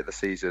beginning bit of the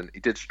season. He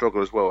did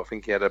struggle as well. I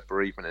think he had a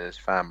bereavement in his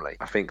family.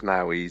 I think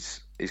now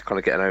he's kind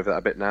of getting over that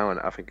a bit now, and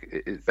I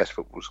think his best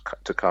football's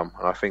to come.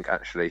 And I think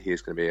actually he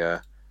is going to be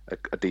a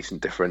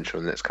decent differential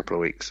in the next couple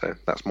of weeks. So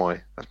that's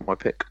my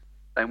pick.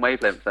 Same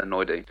wavelength then,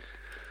 Noidy.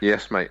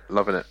 Yes, mate.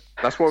 Loving it.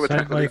 That's why we're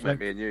tackling the league, mate,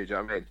 me and you. Do you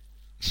know what I mean?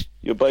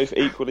 You're both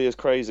equally as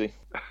crazy.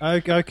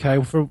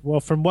 Okay.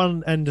 From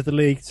one end of the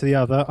league to the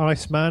other,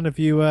 Iceman, have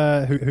you?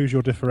 Who's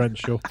your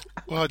differential?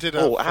 Well, I did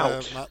have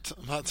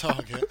Matt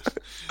Target.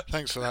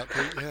 Thanks for that,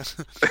 Pete.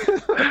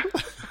 Yeah.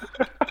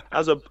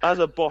 As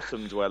a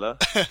bottom dweller,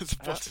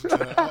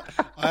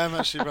 I am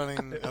actually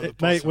running at the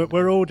mate. bottom.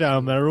 We're all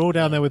down there. We're all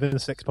down there within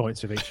 6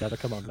 points of each other.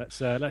 Come on, let's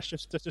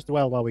just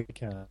dwell while we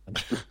can.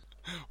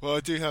 Well, I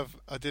did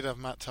have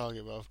Matt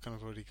Target, but I've kind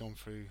of already gone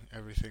through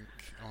everything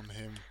on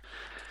him.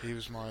 He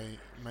was my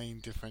main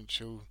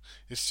differential.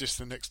 It's just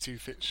the next two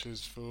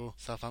fixtures for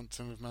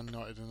Southampton with Man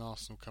United and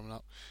Arsenal coming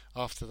up.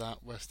 After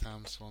that, West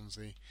Ham,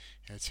 Swansea.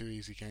 Yeah, 2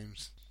 easy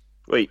games.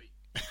 Wait.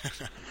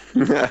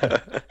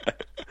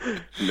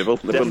 Nibble,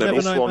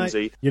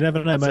 Swansea. Mate. You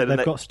never know, mate.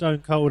 They've got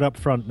Stone Cold up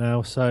front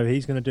now, so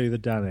he's going to do the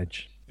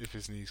damage. If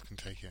his knees can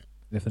take it.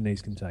 If the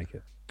knees can take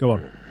it. Go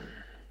on.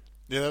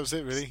 Yeah, that was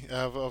it, really.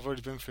 I've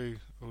already been through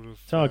all of...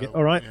 Target,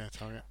 all right. Yeah,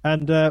 Target.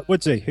 And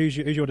Woodsy, who's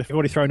your... You've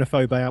already thrown a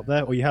Phobe out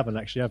there, or you haven't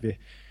actually, have you?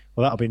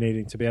 Well, that'll be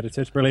needing to be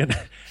edited. Brilliant.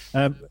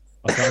 I'll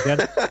start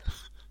again.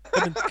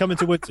 Coming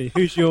to Woodsy,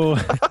 who's your...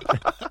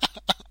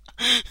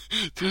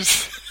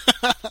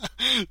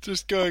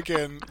 just go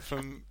again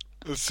from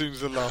as soon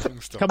as the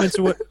laughing stops. Coming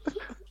to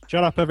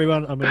Shut up,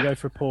 everyone. I'm going to go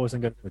for a pause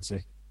and go to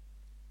Woodsy.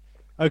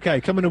 Okay,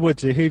 coming to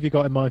Woodsy, who have you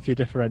got in mind for your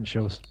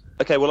differentials?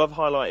 Okay, well, I've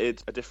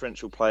highlighted a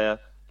differential player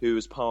who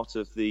was part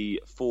of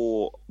the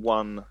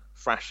 4-1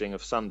 thrashing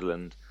of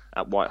Sunderland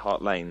at White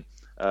Hart Lane,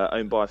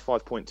 owned by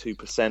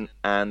 5.2%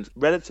 and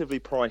relatively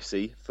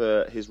pricey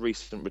for his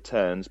recent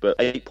returns, but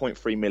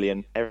 8.3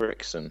 million,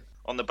 Eriksson.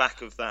 On the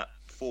back of that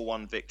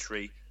 4-1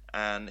 victory,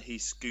 and he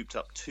scooped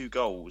up 2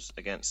 goals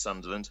against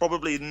Sunderland.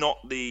 Probably not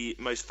the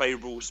most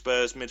favourable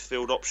Spurs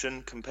midfield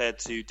option compared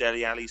to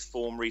Dele Alli's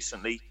form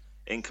recently.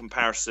 In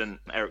comparison,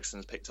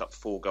 Eriksson's picked up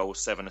 4 goals,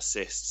 7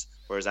 assists,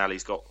 whereas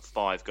Ali's got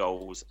 5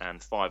 goals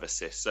and 5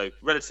 assists. So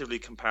relatively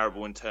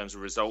comparable in terms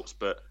of results,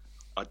 but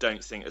I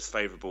don't think as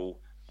favourable,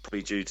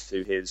 probably due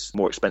to his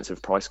more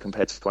expensive price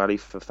compared to Ali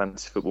for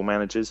fantasy football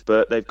managers.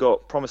 But they've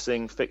got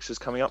promising fixtures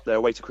coming up. They're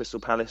away to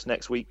Crystal Palace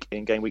next week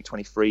in game week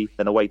 23,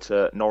 then away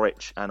to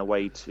Norwich and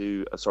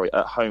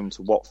at home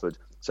to Watford.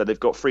 So they've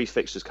got 3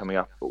 fixtures coming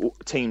up,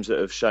 teams that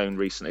have shown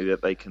recently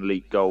that they can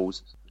leak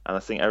goals. And I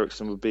think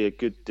Eriksson would be a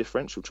good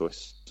differential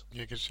choice.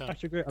 Yeah, good shot.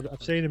 Actually,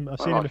 I've seen him a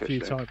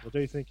few times. I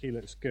do think he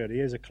looks good. He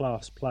is a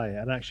class player,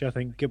 and actually, I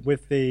think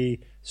with the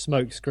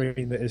smoke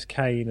screen that is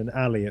Kane and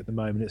Ali at the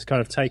moment, it's kind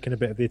of taken a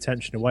bit of the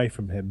attention away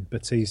from him.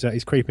 But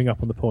he's creeping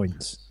up on the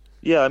points.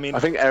 Yeah, I mean, I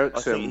think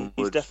Eriksson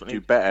would do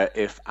better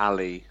if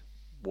Ali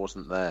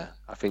wasn't there.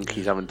 I think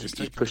he's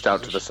pushed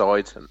out to the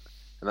side, and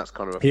that's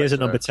kind of he is a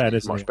number 10,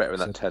 isn't he? Much better in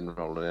that 10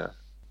 role, yeah.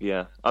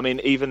 Yeah, I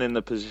mean, even in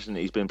the position that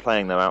he's been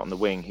playing though out on the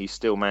wing, he's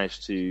still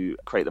managed to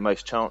create the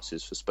most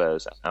chances for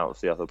Spurs out of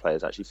the other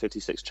players. Actually,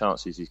 56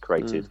 chances he's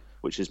created,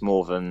 which is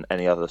more than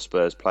any other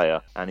Spurs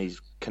player. And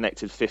he's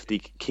connected 50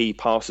 key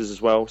passes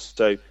as well.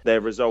 So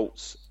their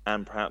results,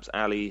 and perhaps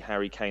Ali,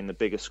 Harry Kane, the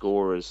bigger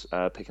scorers,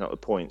 picking up the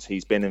points,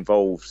 he's been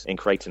involved in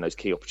creating those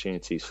key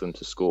opportunities for them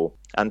to score.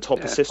 And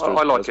top assister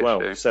as well,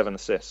 too. 7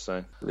 assists.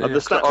 So the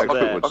stats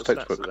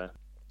are there.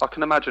 I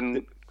can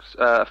imagine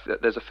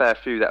there's a fair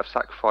few that have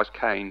sacrificed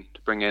Kane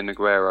to bring in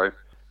Aguero.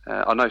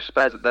 I know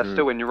Spurs, they're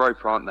still in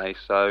Europa, aren't they?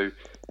 So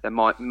there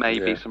might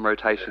be some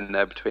rotation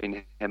there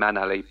between him and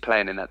Ali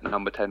playing in that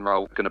number 10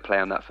 role. Going to play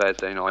on that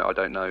Thursday night, I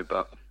don't know,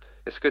 but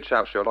it's a good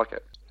shout, sure, I like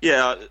it.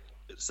 Yeah,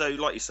 So,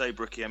 like you say,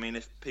 Brookie, I mean,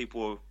 if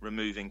people are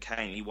removing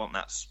Kane, you want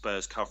that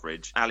Spurs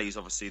coverage. Ali's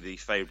obviously the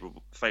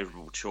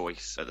favourable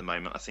choice at the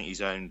moment. I think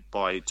he's owned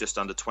by just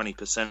under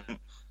 20%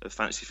 of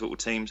fantasy football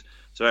teams.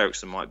 So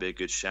Eriksen might be a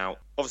good shout.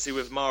 Obviously,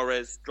 with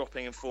Mahrez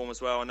dropping in form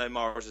as well, I know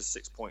Mahrez is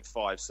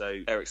 6.5,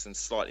 so Eriksen's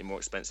slightly more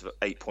expensive at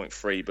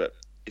 8.3, but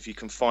if you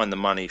can find the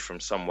money from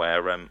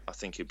somewhere, I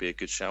think he'd be a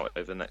good shout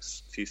over the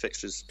next few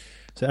fixtures.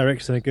 So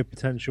Eriksen, a good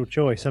potential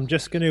choice. I'm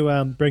just going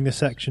to bring the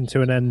section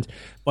to an end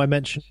by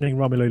mentioning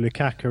Romelu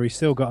Lukaku. He's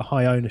still got a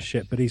high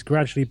ownership, but he's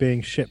gradually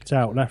being shipped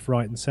out left,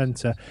 right and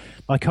centre.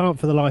 I can't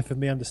for the life of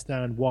me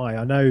understand why.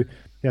 I know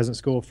he hasn't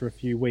scored for a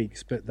few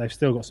weeks, but they've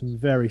still got some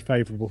very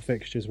favourable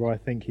fixtures where I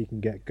think he can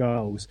get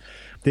goals.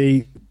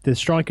 The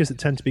strikers that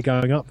tend to be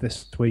going up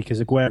this week is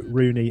Aguero,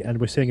 Rooney,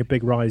 and we're seeing a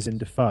big rise in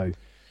Defoe.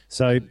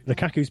 So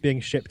Lukaku's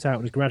being shipped out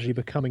and is gradually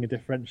becoming a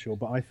differential,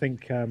 but I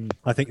think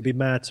it'd be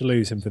mad to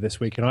lose him for this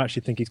week, and I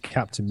actually think he's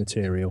captain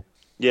material.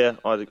 Yeah,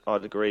 I'd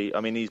agree.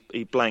 I mean,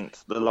 he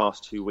blanked the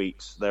last 2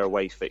 weeks, their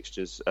away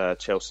fixtures,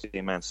 Chelsea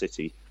and Man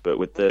City, but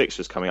with the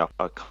fixtures coming up,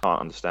 I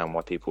can't understand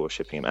why people are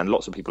shipping him, and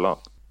lots of people are.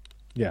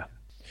 Yeah.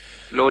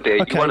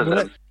 Lordy, okay, you one of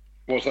them?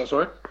 What's that,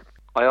 sorry?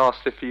 I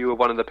asked if you were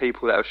one of the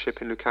people that was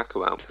shipping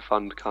Lukaku out to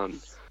fund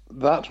Kun.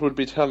 That would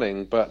be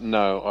telling, but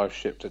no, I've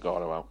shipped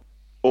Aguero out.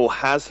 Or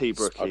has he,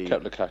 Brookie? I've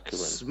kept Lukaku in.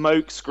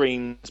 Smoke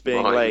screens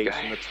being laid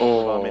from the top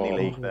of our mini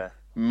league there.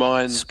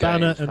 Mind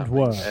Spanner and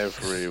work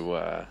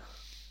everywhere.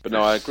 But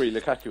no, I agree.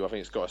 Lukaku, I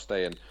think, it's got to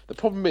stay in. The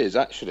problem is,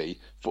 actually,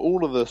 for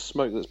all of the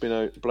smoke that's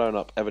been blown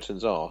up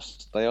Everton's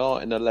arse, they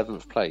are in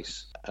 11th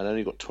place and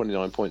only got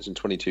 29 points in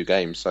 22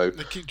 games. So,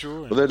 they keep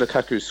drawing. Although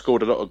Lukaku's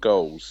scored a lot of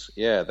goals,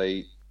 yeah,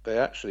 they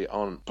actually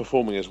aren't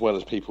performing as well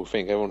as people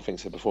think. Everyone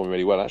thinks they're performing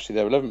really well. Actually,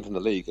 they're 11th in the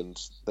league and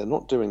they're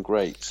not doing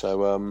great.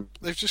 So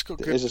they've just got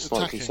good there is a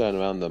slight concern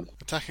around them.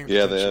 Attacking they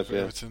have.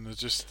 Everton are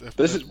just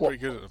pretty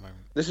good at the moment.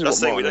 This is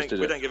what we don't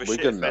give a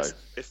shit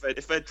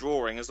if they're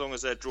drawing, as long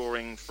as they're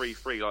drawing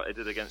 3-3 like they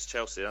did against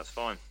Chelsea. That's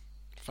fine.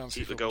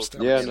 Fancy keep the goals.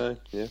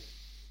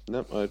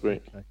 No, I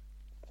agree. Okay.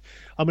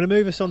 I'm going to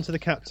move us on to the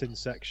captain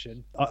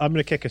section. I'm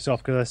going to kick us off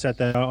because I said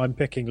that I'm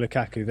picking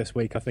Lukaku this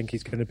week. I think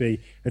he's going to be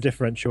a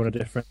differential and a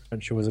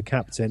differential as a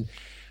captain.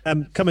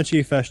 Coming to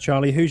you first,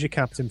 Charlie. Who's your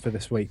captain for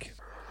this week?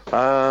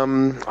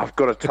 I've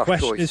got a tough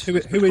choice.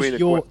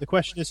 The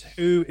question is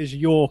who is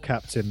your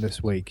captain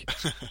this week?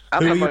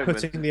 Who are you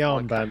putting the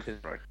armband?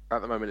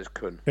 At the moment, it's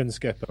Kun. Kun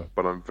Skipper.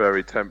 But I'm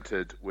very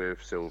tempted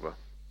with Silva.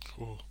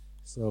 Cool.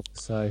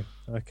 So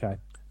okay.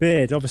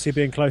 Beard, obviously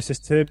being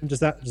closest to him, does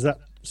that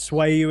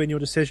sway you in your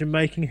decision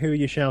making? Who are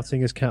you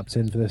shouting as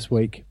captain for this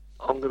week?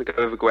 I'm going to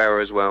go with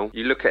Aguero as well.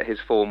 You look at his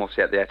form,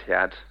 obviously at the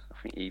Etihad.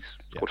 I think he's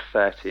scored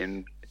 30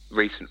 in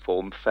recent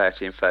form,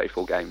 30 in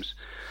 34 games.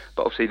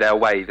 But obviously they're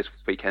away this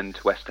weekend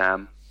to West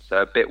Ham,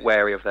 so a bit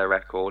wary of their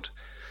record.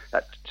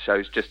 That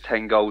shows just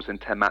 10 goals in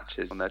 10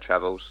 matches on their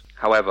travels.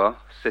 However,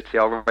 City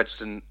are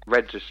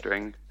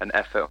registering an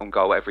effort on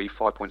goal every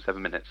 5.7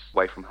 minutes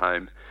away from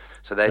home.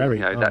 So they,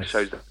 that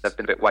shows that they've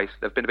been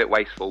a bit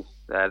wasteful.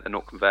 They're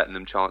not converting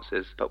them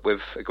chances. But with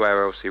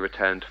Aguero obviously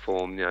returned to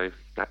form,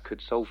 that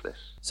could solve this.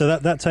 So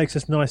that takes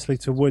us nicely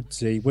to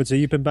Woodsy. Woodsy,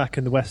 you've been back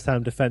in the West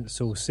Ham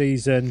defence all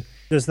season.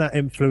 Does that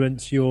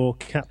influence your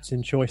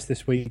captain choice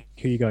this week?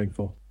 Who are you going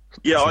for?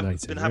 Yeah,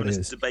 I've been having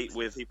this debate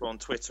with people on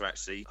Twitter,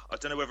 actually. I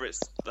don't know whether it's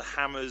the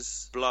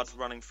Hammer's blood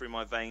running through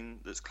my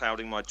vein that's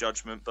clouding my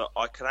judgment, but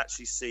I could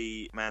actually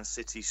see Man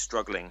City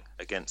struggling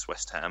against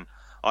West Ham.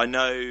 I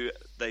know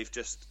they've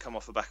just come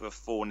off the back of a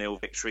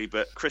 4-0 victory,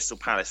 but Crystal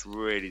Palace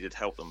really did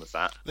help them with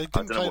that. They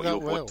didn't play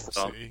that well,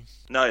 City.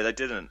 No, they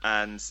didn't.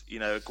 And,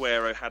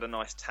 Aguero had a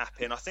nice tap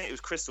in. I think it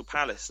was Crystal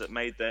Palace that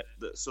made that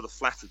sort of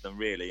flattered them,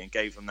 really, and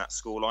gave them that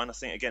scoreline. I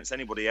think against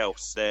anybody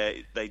else,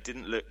 they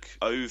didn't look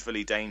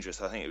overly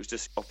dangerous. I think it was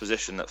just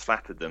opposition that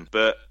flattered them.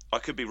 But I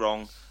could be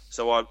wrong.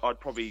 So I'd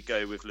probably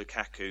go with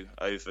Lukaku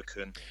over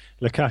Kun.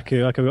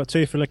 Lukaku. Okay, we've got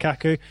 2 for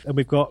Lukaku, and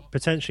we've got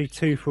potentially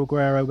 2 for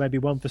Aguero, maybe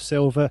 1 for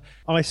Silva.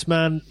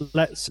 Iceman,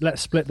 let's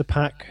split the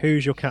pack.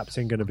 Who's your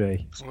captain going to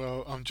be?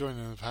 Well, I'm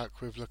joining the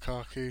pack with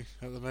Lukaku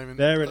at the moment.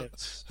 There it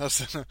is. That's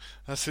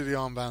who the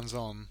armband's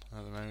on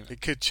at the moment. It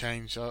could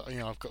change.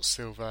 I've got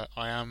Silva.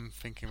 I am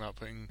thinking about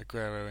putting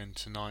Aguero in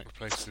tonight in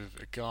place of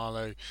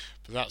Ighalo,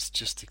 but that's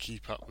just to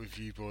keep up with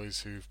you boys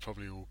who've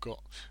probably all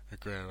got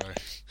Aguero.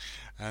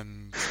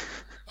 And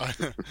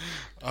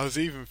I was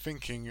even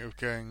thinking of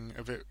going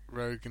a bit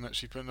rogue and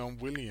actually putting on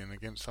Willian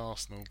against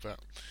Arsenal, but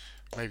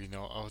maybe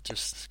not. I'll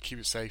just keep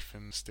it safe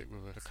and stick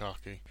with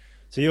Lukaku.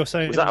 So you're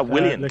saying was that a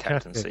Willian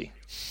captaincy?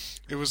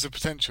 It was the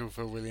potential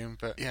for William,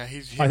 but yeah,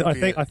 he'd I be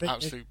think an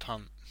absolute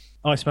punt.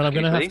 Iceman, I'm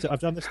going to have to. I've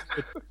done this.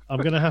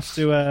 I'm going to have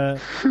to.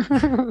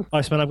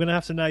 Iceman, I'm going to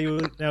have to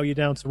nail you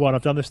down to 1.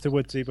 I've done this to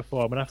Woodsy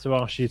before. I'm going to have to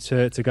ask you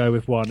to go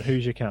with 1.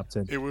 Who's your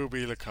captain? It will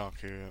be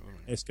Lukaku.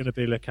 It's going to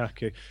be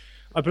Lukaku.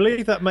 I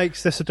believe that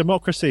makes this a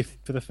democracy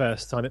for the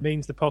first time. It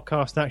means the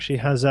podcast actually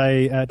has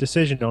a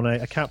decision on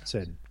a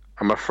captain.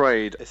 I'm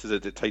afraid this is a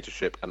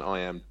dictatorship, and I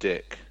am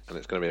Dick, and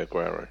it's going to be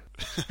Aguero.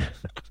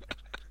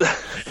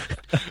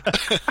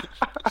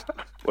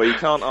 Well, you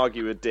can't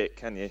argue with Dick,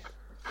 can you?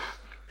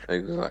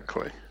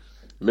 Exactly.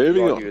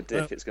 Moving on. Argue a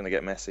dick, it's going to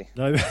get messy.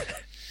 No,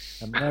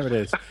 and there it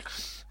is.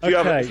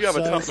 If you have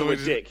a tussle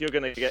with Dick, you're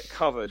going to get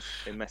covered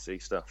in messy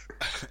stuff.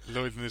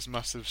 Lloyd and his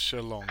massive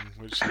shalong,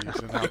 which he's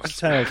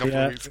announced a a couple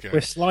of weeks ago. We're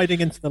sliding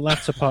into the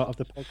latter part of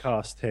the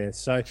podcast here.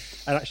 So,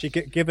 and actually,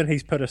 given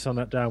he's put us on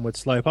that downward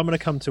slope, I'm going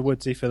to come to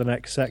Woodsy for the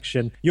next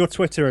section. Your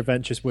Twitter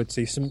adventures,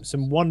 Woodsy,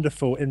 some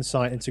wonderful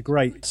insight into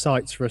great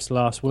sites for us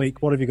last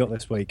week. What have you got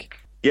this week?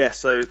 Yeah,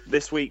 so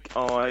this week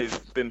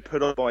I've been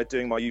put on by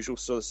doing my usual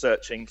sort of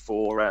searching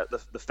for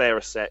the fairer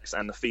sex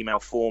and the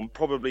female form,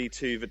 probably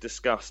to the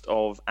disgust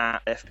of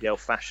at FPL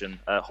Fashion.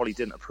 Holly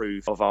didn't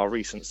approve of our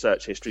recent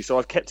search history, so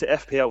I've kept it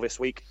FPL this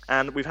week,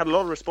 and we've had a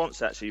lot of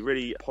response actually,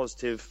 really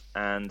positive,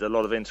 and a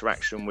lot of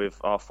interaction with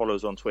our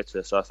followers on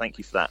Twitter, so I thank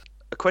you for that.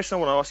 A question I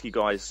want to ask you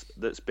guys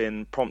that's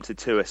been prompted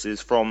to us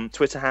is from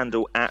Twitter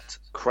handle at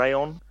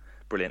Crayon.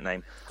 Brilliant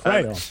name.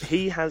 Crayon.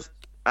 He has...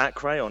 At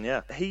Crayon,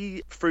 yeah.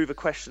 He threw the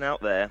question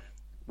out there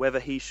whether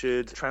he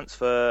should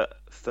transfer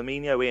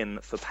Firmino in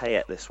for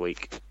Payet this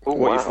week. What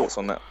are your thoughts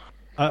on that?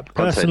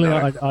 Personally,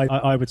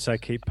 I would say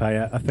keep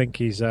Payet. I think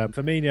he's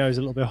Firmino is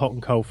a little bit hot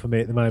and cold for me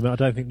at the moment. I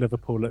don't think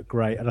Liverpool look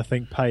great, and I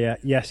think Payet,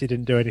 yes, he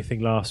didn't do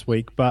anything last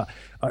week, but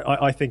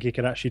I think he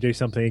could actually do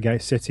something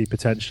against City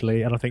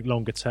potentially, and I think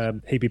longer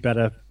term he'd be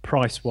better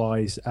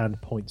price-wise and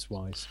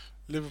points-wise.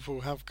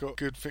 Liverpool have got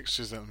good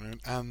fixtures at the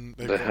moment, and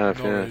they've got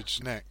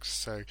Norwich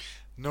next, so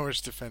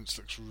Norwich defence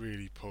looks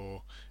really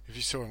poor. If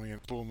you saw him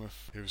against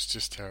Bournemouth, it was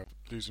just terrible,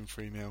 losing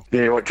 3-0.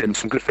 Yeah, right, Jim,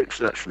 some good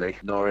fixtures actually.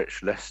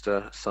 Norwich,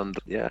 Leicester,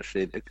 Sunderland, yeah,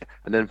 actually,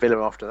 and then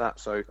Villa after that.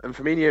 So, and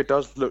Firmino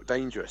does look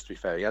dangerous, to be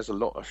fair. He has a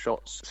lot of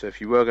shots. So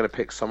if you were going to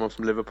pick someone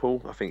from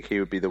Liverpool, I think he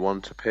would be the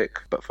one to pick.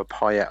 But for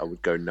Payet, I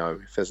would go no.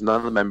 If there's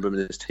another member in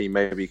his team,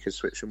 maybe you could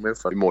switch him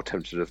with. I'd be more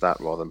tempted of that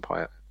rather than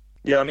Payet.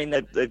 Yeah, I mean,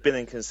 they've been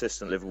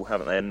inconsistent, Liverpool,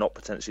 haven't they, and not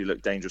potentially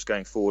looked dangerous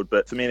going forward.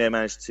 But Firmino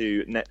managed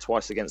to net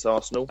twice against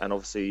Arsenal, and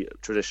obviously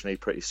traditionally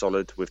pretty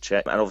solid with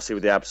Cech. And obviously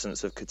with the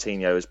absence of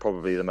Coutinho is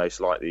probably the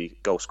most likely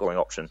goal-scoring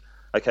option.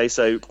 Okay,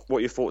 so what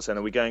are your thoughts then?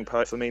 Are we going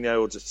Firmino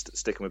or just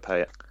sticking with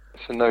Payet?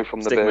 It's a no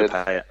from the Sticking beard.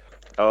 with Payet.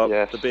 Oh,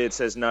 Yes. The beard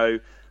says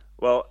no.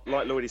 Well,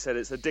 like Lloydie said,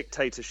 it's a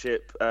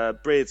dictatorship.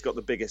 Beard's got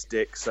the biggest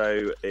dick,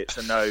 so it's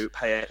a no.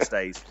 Payet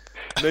stays.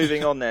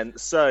 Moving on then.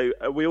 So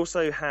we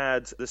also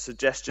had the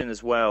suggestion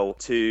as well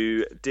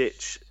to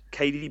ditch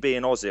KDB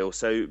and Ozil,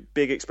 so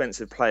big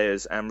expensive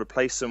players, and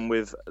replace them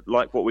with,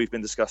 like what we've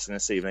been discussing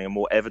this evening, a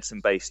more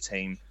Everton-based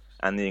team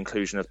and the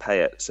inclusion of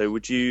Payet. So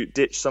would you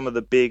ditch some of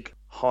the big,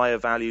 higher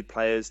valued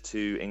players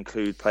to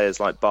include players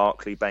like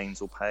Barkley, Baines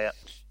or Payet?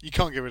 You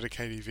can't get rid of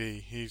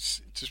KDB.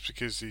 He's just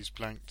because he's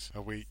blanked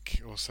a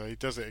week or so. He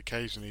does it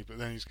occasionally, but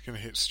then he's going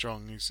to hit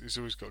strong. He's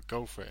always got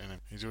goal threat in him.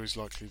 He's always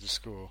likely to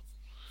score.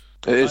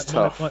 It is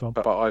tough,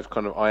 but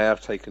I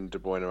have taken De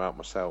Bruyne out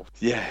myself.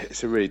 Yeah,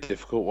 it's a really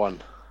difficult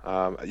one.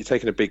 You're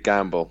taking a big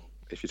gamble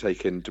if you're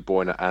taking De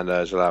Bruyne and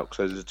Ozil out,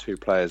 because those are the two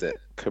players that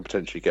could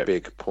potentially get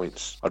big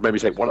points. I'd maybe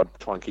take one, I'd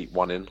try and keep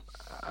one in,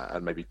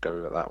 and maybe go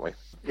with it that way.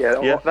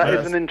 Yeah, that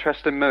is an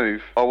interesting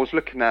move. I was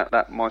looking at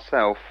that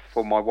myself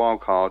for my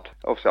wild card.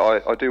 Obviously,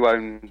 I do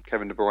own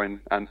Kevin De Bruyne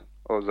and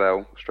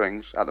Ozil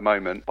strings at the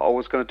moment, but I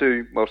was going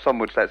to do, well, some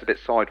would say it's a bit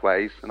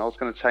sideways, and I was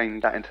going to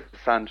change that into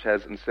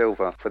Sanchez and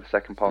Silva for the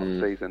second part of the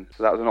season.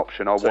 So that was an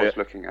option I was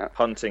looking at.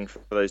 Hunting for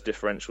those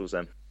differentials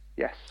then?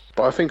 Yes.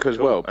 But I think as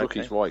well,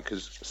 Brookie's right,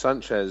 because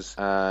Sanchez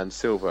and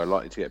Silva are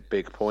likely to get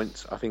big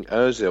points. I think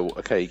Ozil,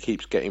 okay, he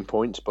keeps getting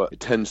points, but it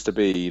tends to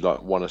be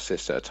like one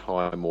assist at a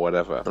time or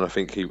whatever. And I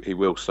think he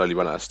will slowly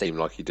run out of steam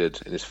like he did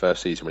in his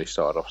first season when he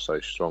started off so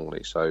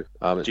strongly. So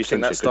do you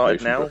think that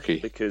started now?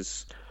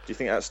 Because do you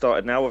think that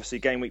started now? Obviously,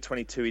 game week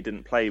 22 he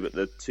didn't play, but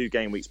the 2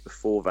 game weeks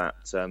before that,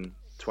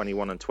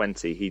 21 and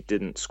 20, he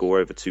didn't score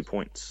over 2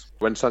 points.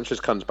 When Sanchez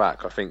comes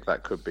back, I think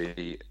that could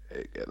be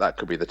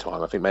the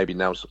time. I think maybe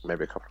now's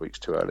maybe a couple of weeks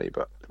too early,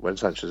 but when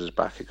Sanchez is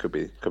back, it could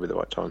be the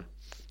right time.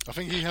 I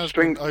think he has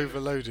been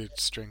overloaded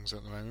strings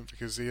at the moment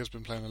because he has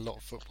been playing a lot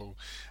of football,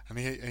 and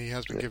he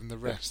has been given the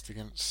rest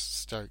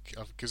against Stoke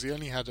because he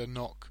only had a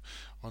knock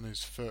on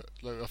his foot.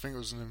 I think it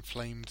was an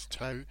inflamed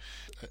toe.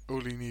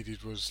 All he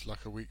needed was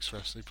like a week's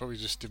rest. He probably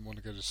just didn't want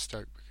to go to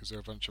Stoke because they're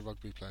a bunch of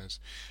rugby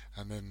players.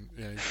 And then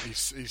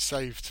he's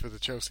saved for the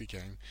Chelsea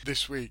game.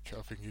 This week,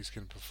 I think he's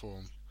going to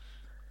perform.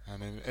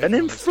 And then an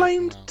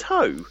inflamed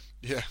toe?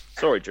 Yeah.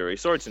 Sorry, Jury.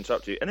 Sorry to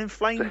interrupt you. An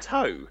inflamed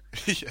toe?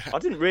 Yeah. I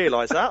didn't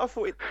realise that. I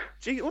thought,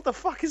 gee, what the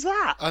fuck is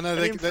that? I know,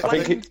 they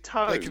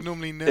can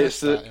normally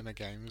nurse that in a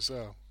game as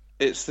well.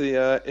 It's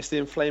the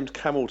inflamed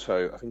camel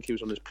toe. I think he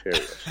was on his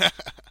period.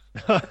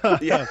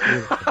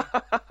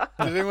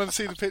 Did anyone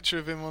see the picture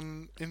of him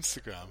on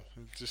Instagram?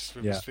 Just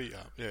with his feet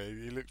up. Yeah,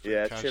 he looked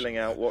chilling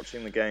out,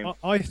 watching the game.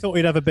 I thought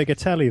he'd have a bigger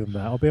telly than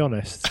that, I'll be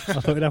honest. I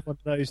thought he'd have one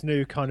of those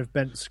new kind of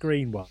bent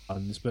screen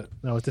ones, but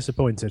I was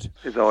disappointed.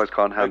 His eyes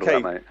can't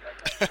handle that,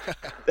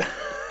 mate.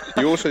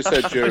 You also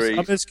said Jury.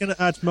 I'm just going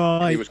to add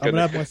my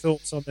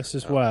thoughts on this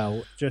as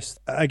well. Just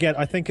again,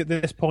 I think at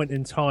this point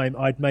in time,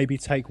 I'd maybe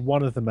take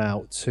one of them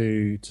out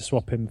to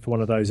swap him for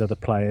one of those other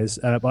players.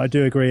 But I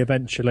do agree.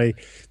 Eventually,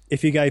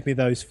 if you gave me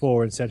those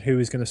four and said who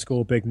is going to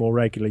score big more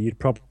regularly, you'd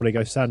probably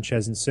go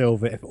Sanchez and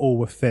Silva if all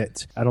were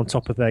fit and on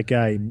top of their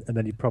game, and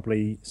then you'd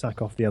probably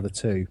sack off the other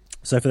two.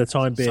 So for the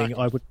time being,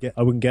 I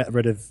wouldn't get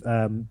rid of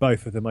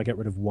both of them. I get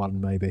rid of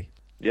one maybe.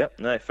 Yep,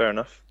 no, fair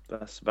enough.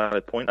 That's a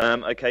valid point.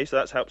 Okay, so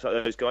that's helped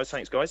out those guys.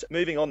 Thanks, guys.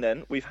 Moving on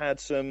then, we've had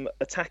some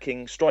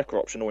attacking striker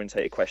option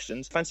orientated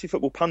questions. Fantasy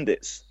Football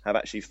Pundits have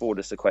actually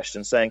forwarded us a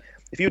question saying,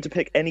 if you were to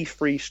pick any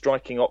free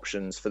striking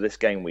options for this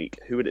game week,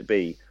 who would it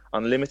be?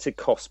 Unlimited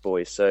cost,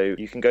 boys, so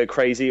you can go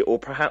crazy, or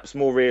perhaps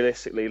more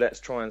realistically, let's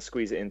try and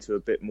squeeze it into a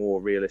bit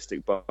more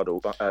realistic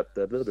bundle.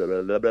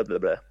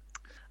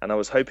 And I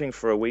was hoping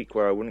for a week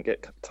where I wouldn't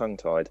get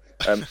tongue-tied.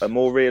 A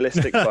more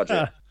realistic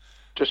budget.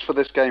 Just for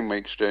this game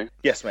week, Stu?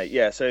 Yes, mate.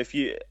 Yeah, so if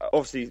you...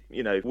 Obviously,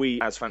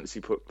 we as fantasy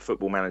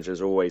football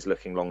managers are always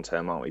looking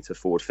long-term, aren't we, to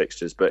forward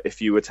fixtures. But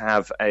if you were to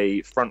have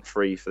a front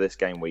three for this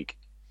game week,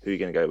 who are you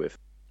going to go with?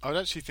 I'd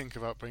actually think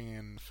about bringing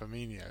in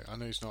Firmino. I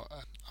know he's not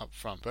up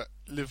front, but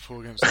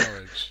Liverpool against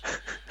Norwich.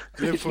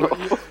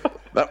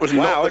 That was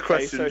not the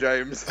question,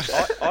 James.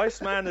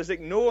 Iceman has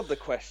ignored the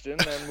question,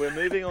 and we're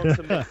moving on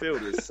to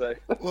midfielders. So,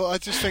 well, I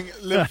just think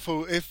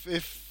Liverpool, if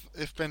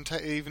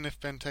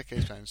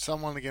Benteke's playing,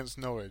 someone against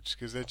Norwich,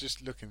 because they're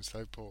just looking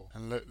so poor.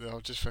 And look, I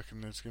just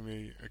reckon there's going to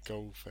be a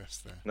goal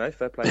fest there. No,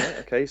 fair play, mate.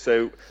 Okay,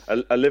 so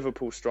a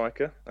Liverpool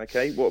striker.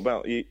 Okay, what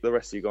about you, the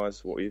rest of you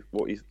guys? What are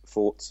your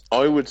thoughts?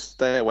 I would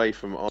stay away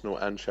from Arsenal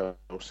and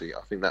Chelsea.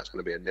 I think that's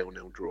going to be a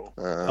 0-0 draw.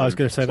 I was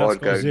going to say that's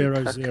got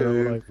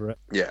 0-0 all over it.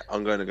 Yeah,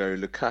 I'm going to go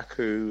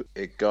Lukaku,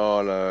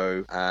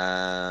 Ighalo,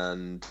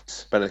 and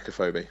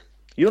Benekophobe.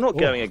 You're not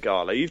going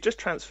Ighalo. You've just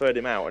transferred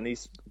him out, and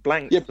he's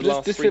blanked the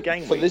last three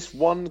game weeks. For this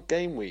one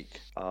game week.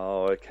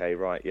 Oh, okay,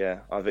 right, yeah.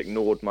 I've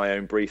ignored my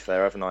own brief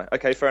there, haven't I?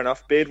 Okay, fair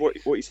enough. Beard, what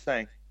are you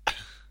saying?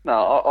 No,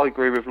 I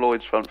agree with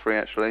Lloyd's front three,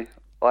 actually.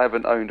 I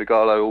haven't owned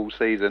Ighalo all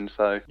season,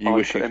 so... You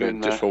wish you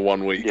could, just for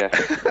 1 week. Yeah.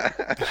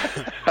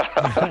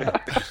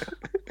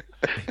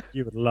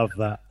 You would love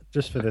that,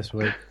 just for this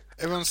week.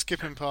 Everyone's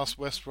skipping past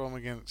West Brom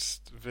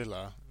against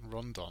Villa,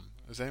 Rondon.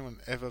 Has anyone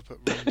ever put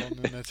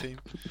Rondon in their team?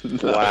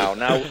 Wow,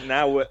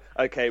 now we're...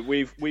 Okay,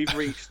 we've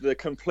reached the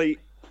complete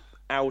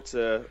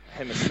outer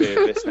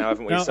hemisphere of this now,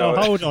 haven't we? No,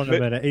 hold on a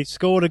minute. He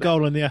scored a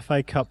goal in the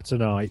FA Cup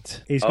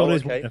tonight. He's got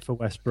his winner for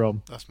West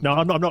Brom. No,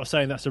 I'm not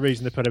saying that's the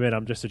reason to put him in.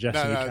 I'm just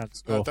suggesting he can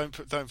score. No, don't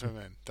put him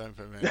in. Don't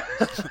put him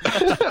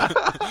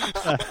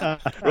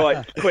in.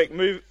 Right, quick,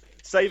 move...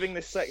 Saving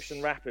this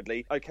section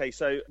rapidly. Okay,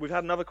 so we've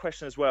had another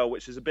question as well,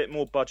 which is a bit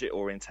more budget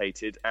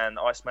orientated, and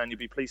Iceman, you'll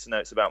be pleased to know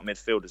it's about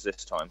midfielders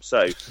this time.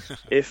 So,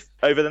 if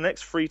over the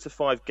next 3 to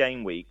 5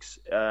 game weeks,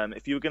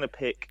 if you were going to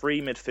pick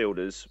 3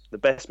 midfielders, the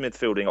best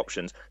midfielding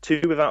options,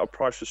 2 without a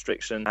price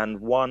restriction and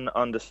 1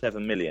 under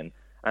 7 million,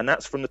 and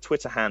that's from the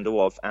Twitter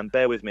handle of, and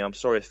bear with me, I'm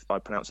sorry if I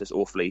pronounce this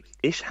awfully,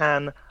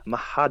 Ishhan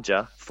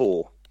Mahaja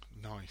 4.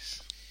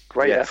 Nice.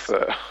 Great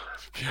effort.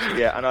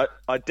 Yeah, and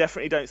I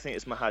definitely don't think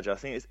it's Mahaja. I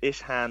think it's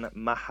Ishhan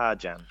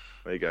Mahajan.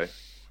 There you go.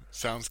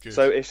 Sounds good.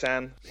 So,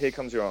 Ishhan, here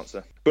comes your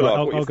answer. Right,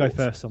 I'll go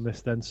first on this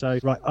then. So,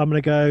 right, I'm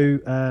going to go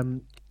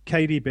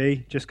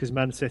KDB, just because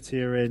Man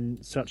City are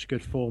in such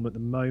good form at the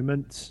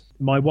moment.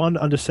 My 1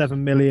 under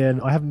 7 million,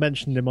 I haven't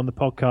mentioned him on the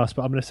podcast,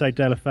 but I'm going to say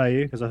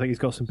Deulofeu, because I think he's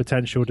got some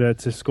potential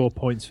to score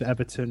points for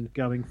Everton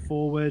going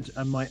forward.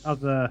 And my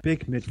other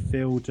big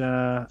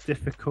midfielder,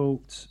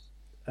 difficult...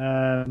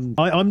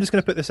 I'm just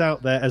going to put this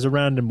out there as a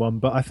random one,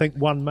 but I think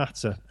Juan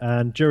Mata,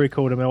 and Jury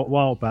called him a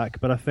while back,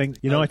 but I think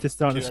United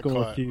starting to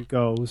score a few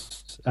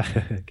goals.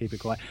 Keep it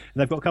quiet. And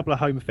they've got a couple of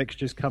home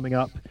fixtures coming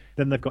up.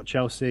 Then they've got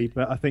Chelsea,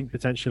 but I think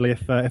potentially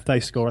if they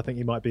score, I think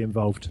he might be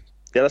involved.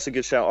 Yeah, that's a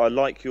good shout. I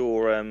like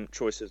your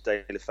choice of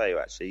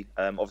Deulofeu, actually.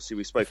 Obviously,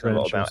 we've spoken a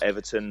lot about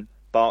Everton.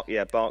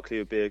 Barkley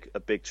would be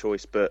a big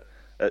choice, but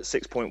at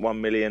 6.1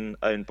 million,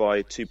 owned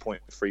by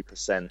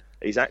 2.3%.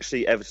 He's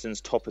actually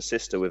Everton's top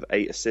assister with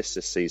 8 assists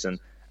this season,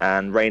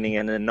 and reigning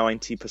in a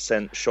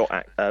 90%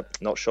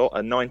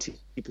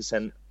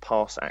 90%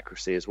 pass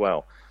accuracy as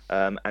well.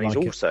 And he's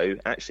also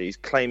he's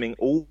claiming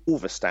all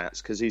the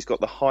stats because he's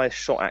got the highest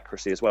shot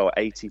accuracy as well at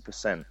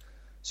 80%.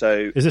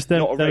 So is this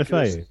not a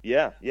regular?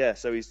 Yeah.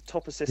 So he's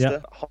top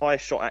assister,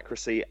 highest shot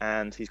accuracy,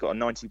 and he's got a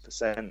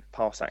 90%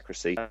 pass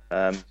accuracy.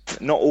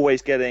 Not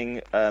always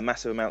getting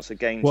massive amounts of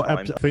game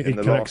time in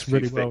the last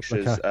few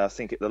fixtures. I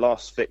think the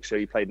last fixture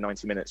he played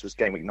 90 minutes was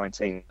game week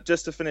 19.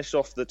 Just to finish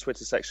off the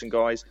Twitter section,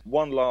 guys,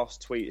 one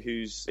last tweet.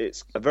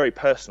 It's a very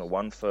personal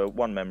one for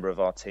one member of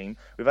our team.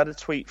 We've had a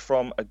tweet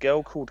from a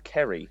girl called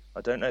Kerry.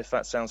 I don't know if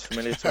that sounds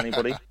familiar to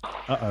anybody.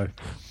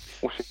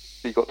 What's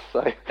she got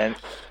to say?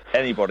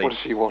 Anybody? What does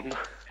she want?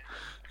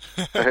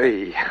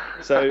 Hey.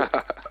 So,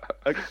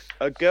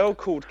 a girl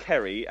called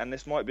Kerry, and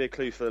this might be a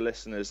clue for the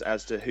listeners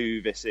as to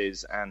who this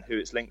is and who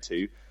it's linked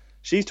to.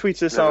 She's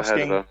tweeted us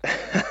asking.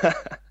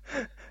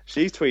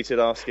 She's tweeted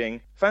asking,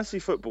 fantasy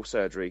football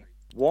surgery.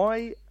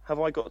 Why have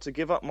I got to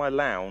give up my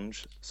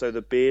lounge so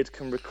the beard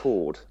can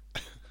record?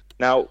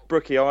 Now,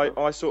 Brookie,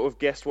 I sort of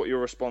guessed what your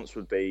response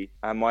would be,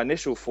 and my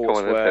initial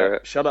thoughts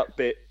were, shut up,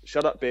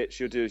 bitch,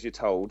 you'll do as you're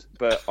told.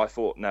 But I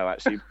thought, no,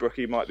 actually,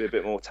 Brookie might be a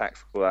bit more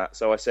tactful for that.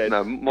 So I said,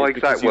 no, my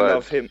exact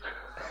words.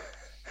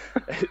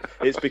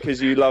 It's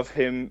because you love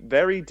him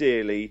very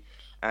dearly,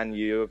 and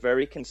you're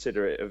very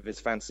considerate of his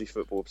fantasy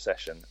football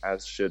obsession,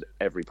 as should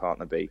every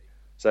partner be.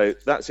 So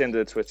that's the end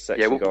of the Twitter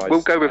section, guys.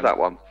 We'll go with that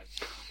one.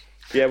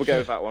 Yeah, we'll go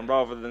with that one,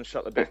 rather than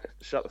shut the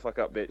fuck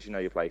up, bitch, you know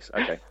your place.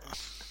 Okay.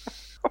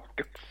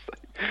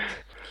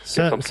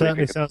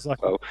 Certainly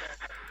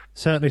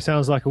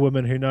sounds like a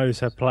woman who knows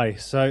her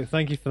place. So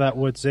thank you for that,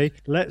 Woodsy.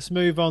 Let's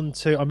move on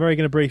to... I'm very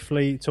going to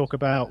briefly talk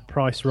about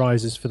price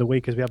rises for the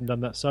week, as we haven't done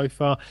that so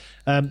far.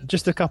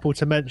 Just a couple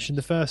to mention.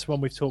 The first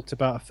one we've talked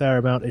about a fair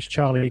amount is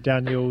Charlie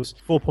Daniels,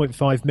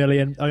 4.5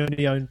 million,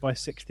 only owned by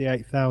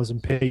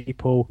 68,000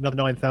 people. Another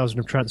 9,000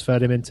 have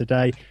transferred him in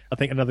today. I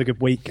think another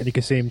good week, and you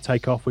can see him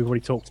take off. We've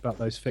already talked about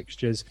those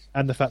fixtures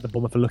and the fact that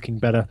Bournemouth are looking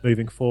better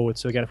moving forward.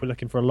 So again, if we're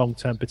looking for a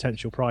long-term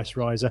potential price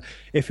riser,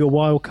 if you're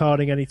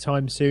wildcarding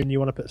anytime soon, you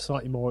want to put a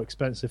slightly more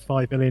expensive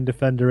 5 million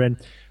defender in,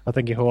 I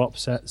think he'll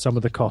offset some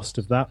of the cost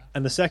of that.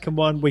 And the second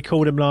one, we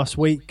called him last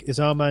week,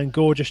 is our man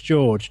Gorgeous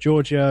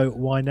Giorgio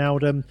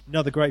Wijnaldum.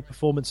 Another great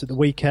performance at the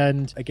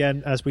weekend.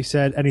 Again, as we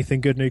said,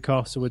 anything good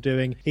Newcastle were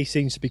doing, he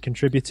seems to be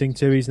contributing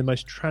to. He's the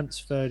most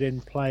transferred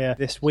in player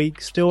this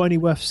week. Still only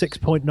worth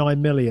 6.9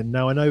 million.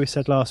 Now, I know we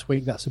said last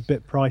week that's a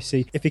bit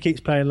pricey. If he keeps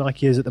playing like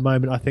he is at the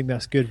moment, I think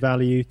that's good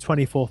value.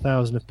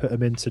 24,000 have put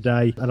him in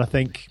today. And I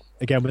think...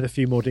 again, with a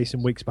few more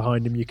decent weeks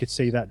behind him, you could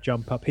see that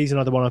jump up. He's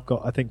another one I've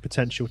got, I think,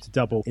 potential to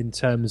double in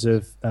terms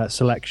of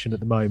selection at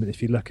the moment,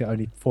 if you look at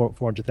only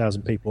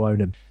 400,000 people own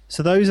him.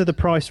 So those are the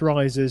price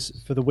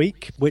rises for the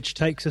week, which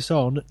takes us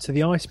on to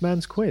the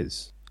Iceman's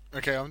quiz.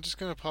 Okay, I'm just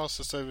going to pass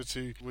this over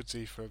to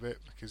Woodsy for a bit,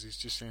 because he's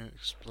just going to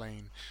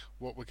explain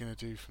what we're going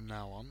to do from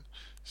now on.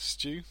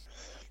 Stu?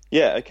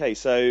 Yeah, okay,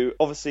 so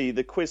obviously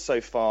the quiz so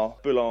far,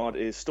 Bullard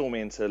is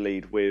storming into the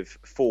lead with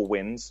 4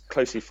 wins,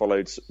 closely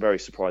followed, very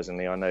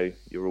surprisingly, I know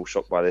you're all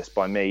shocked by this,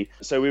 by me.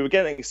 So we were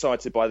getting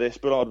excited by this.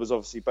 Bullard was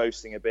obviously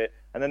boasting a bit,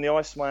 and then the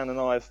Iceman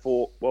and I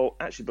thought, well,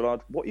 actually,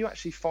 Bullard, what are you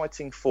actually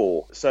fighting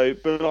for? So,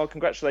 Bullard,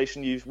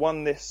 congratulations, you've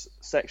won this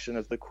section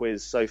of the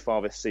quiz so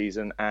far this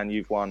season, and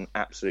you've won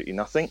absolutely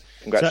nothing.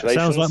 Congratulations.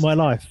 Sounds like my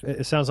life.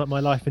 It sounds like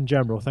my life in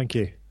general, thank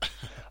you.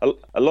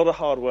 A lot of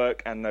hard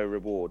work and no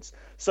rewards.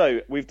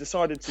 So we've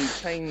decided to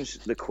change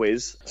the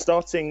quiz.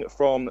 Starting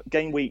from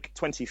game week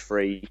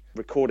 23,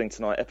 recording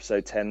tonight,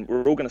 episode 10, we're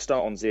all going to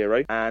start on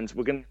 0, and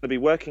we're going to be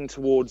working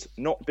towards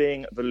not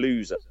being the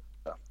loser.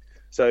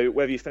 So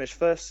whether you finish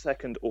first,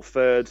 second or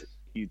third,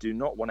 you do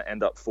not want to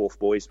end up fourth,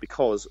 boys,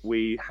 because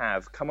we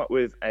have come up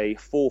with a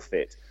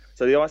forfeit.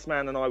 So the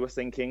Iceman and I were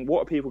thinking,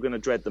 what are people going to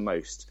dread the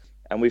most?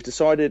 And we've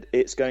decided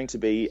it's going to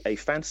be a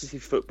fantasy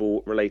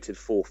football related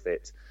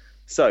forfeit.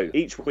 So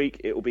each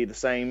week it will be the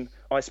same,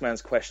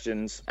 Iceman's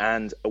questions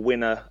and a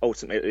winner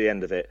ultimately at the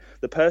end of it.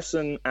 The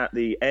person at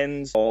the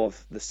end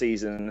of the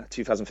season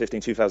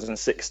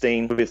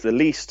 2015-2016 with the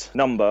least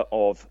number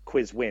of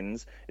quiz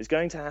wins is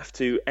going to have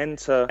to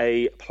enter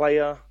a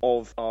player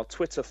of our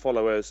Twitter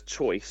followers'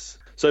 choice.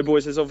 So,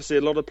 boys, there's obviously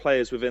a lot of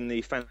players within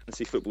the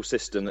fantasy football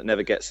system that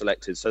never get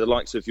selected. So the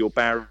likes of your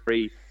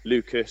Barry,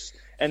 Lucas,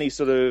 any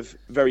sort of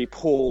very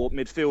poor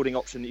midfielding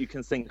option that you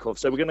can think of.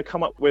 So we're going to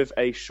come up with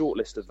a short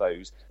list of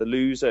those. The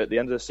loser at the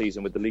end of the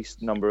season with the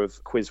least number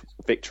of quiz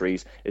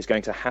victories is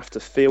going to have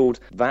to field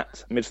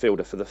that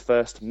midfielder for the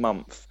first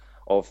month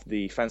of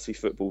the fantasy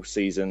football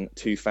season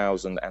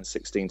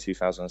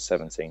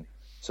 2016-2017.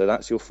 So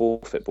that's your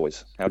forfeit,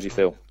 boys. How do you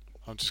feel?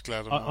 I'm just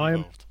glad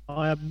I'm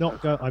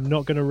not involved. I'm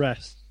not going to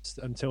rest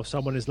until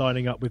someone is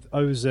lining up with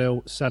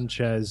Ozil,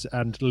 Sanchez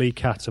and Lee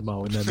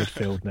Cattermole in their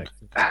midfield next.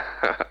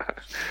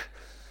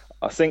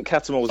 I think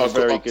Cattermole was a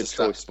very good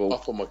choice, Ball.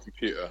 Up on my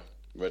computer,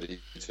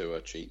 ready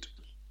to cheat.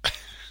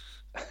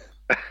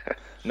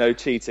 No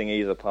cheating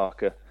either,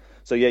 Parker.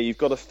 So yeah, you've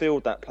got to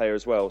field that player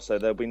as well. So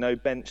there'll be no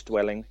bench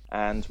dwelling,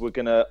 and we're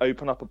going to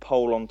open up a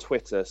poll on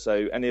Twitter.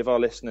 So any of our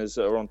listeners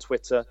that are on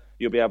Twitter,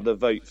 you'll be able to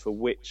vote for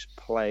which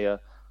player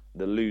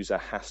the loser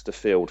has to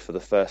field for the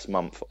first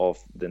month of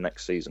the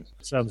next season.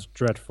 Sounds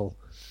dreadful.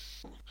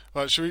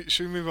 Right, should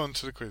we move on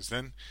to the quiz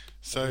then?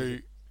 So,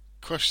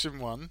 question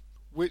 1.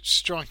 Which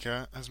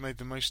striker has made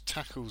the most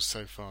tackles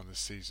so far this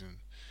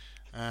season?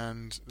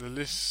 And the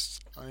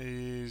list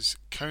is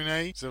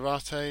Kone,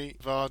 Zarate,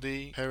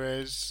 Vardy,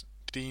 Perez,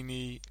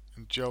 Deeney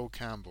and Joel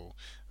Campbell.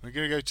 We're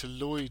going to go to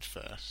Lloyd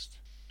first.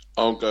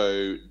 I'll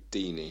go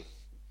Deeney.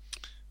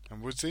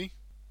 And Woodsy?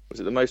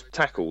 Was it the most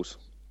tackles?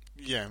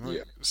 Yeah,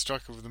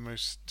 striker with the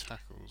most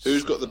tackles.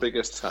 Who's got the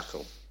biggest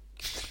tackle?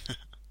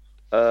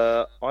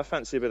 I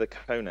fancy a bit of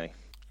Kone.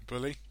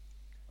 Bully?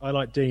 I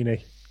like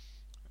Deeney.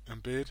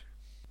 And Beard?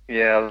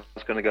 Yeah, I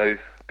was going to go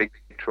big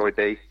Troy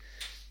D.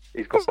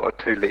 He's got a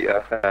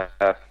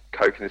 2-litre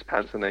Coke in his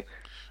pants, hasn't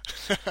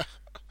he?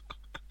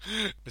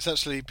 It's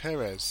actually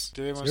Perez.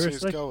 Did anyone see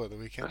his goal at the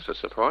weekend? That's a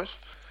surprise.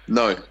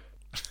 No.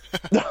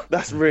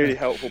 That's really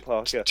helpful,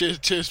 Parker.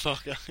 Cheers,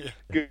 Parker. Yeah.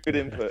 Good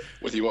input.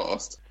 What you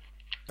asked?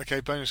 Okay,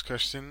 bonus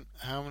question.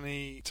 How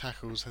many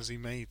tackles has he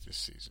made this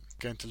season?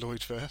 Going to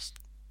Lloyd first.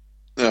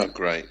 Oh,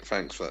 great.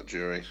 Thanks for that,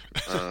 jury.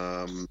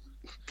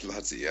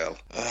 Bloody hell.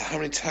 How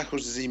many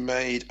tackles has he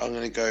made? I'm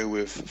going to go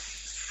with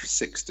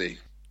 60.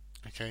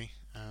 Okay,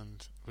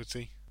 and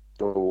Woodsy?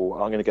 Oh,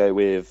 I'm going to go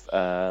with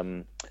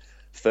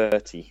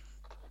 30.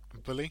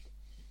 And Bully?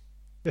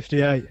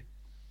 58.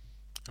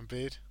 And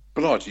Beard?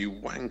 Blood, you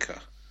wanker.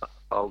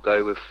 I'll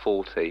go with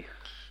 40.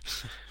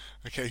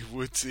 Okay,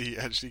 Woodsy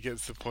actually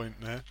gets the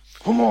point there.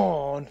 Come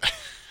on.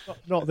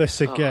 Not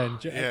this again.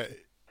 Yeah.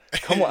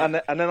 Come on,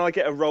 and then I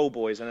get a roll,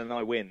 boys, and then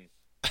I win.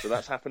 So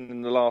that's happened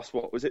in the last,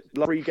 what was it,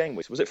 3 game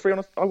weeks? Was it 3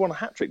 on I won a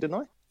hat-trick, didn't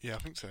I? Yeah, I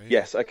think so. Yeah.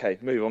 Yes, okay,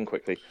 move on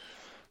quickly.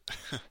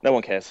 No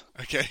one cares.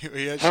 Okay,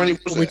 how many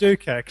was we it? do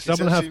care, because I'm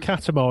going to have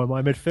actually- Catamo in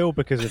my midfield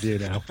because of you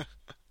now.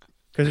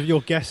 Because of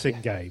your guessing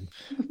game.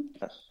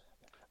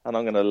 And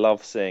I'm going to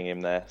love seeing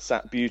him there,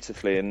 sat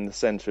beautifully in the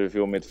centre of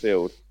your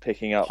midfield,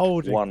 picking up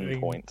Holding 1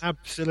 doing point.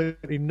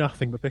 absolutely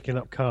nothing but picking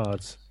up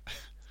cards.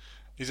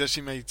 He's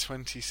actually made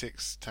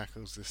 26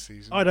 tackles this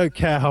season. I don't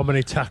care how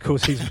many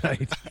tackles he's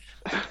made.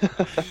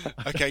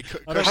 Okay,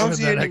 I don't How's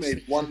know he that only next-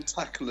 made 1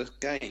 tackle a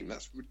game?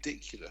 That's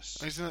ridiculous.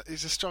 he's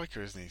a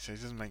striker, isn't he? So he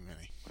doesn't make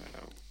many.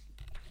 Wow.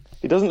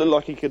 He doesn't look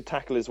like he could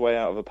tackle his way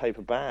out of a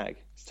paper bag.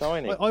 It's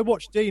tiny. I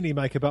watched Deeney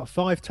make about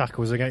 5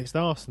 tackles against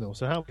Arsenal,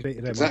 so how he beat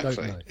him, I Exactly.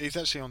 don't know. He's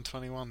actually on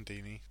 21,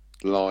 Deeney.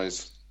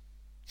 Lies.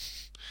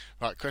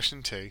 Right,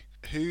 question 2.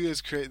 Who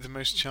has created the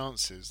most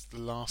chances the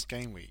last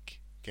game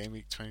week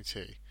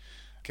 22?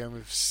 Going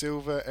with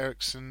Silva,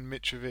 Ericsson,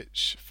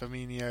 Mitrovic,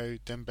 Firmino,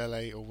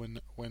 Dembele, or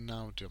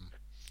Wijnaldum?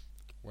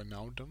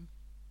 Wijnaldum?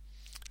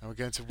 And we're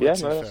going to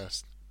Woodsy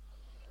first.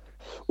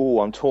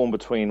 Oh, I'm torn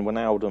between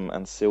Wijnaldum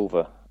and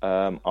Silva.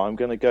 I'm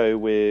going to go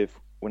with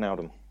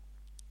Wijnaldum.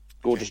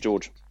 Gorgeous Okay.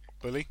 George.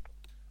 Bully?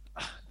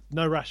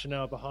 No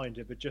rationale behind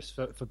it, but just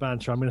for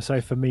banter, I'm going to say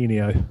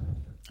Firmino.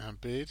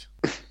 And Beard?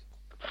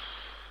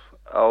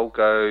 I'll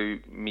go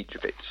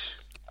Mitrovic.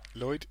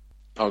 Lloyd?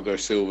 I'll go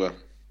Silver.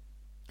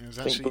 It was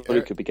I actually think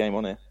Bully could be game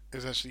on here.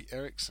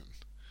 Ericsson.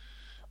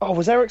 Oh,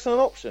 was Ericsson an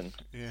option?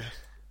 Yeah.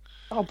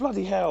 Oh,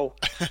 bloody hell.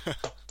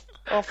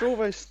 After all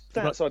those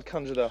stats I'd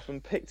conjured up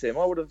and picked him,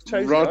 I would have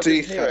chosen Ruddy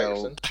I didn't hear hell.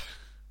 Ericsson.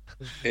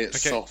 It's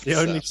Okay. soft. The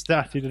only stuff.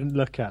 stat he didn't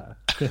look at.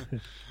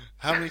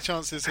 How many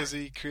chances has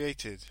he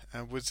created?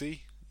 And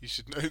Woodsy? You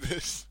should know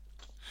this.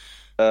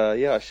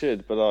 Yeah, I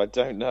should, but I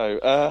don't know.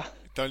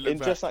 Don't look In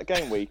back. just that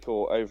game week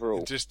or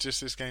overall? Just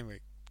this game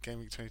week. Game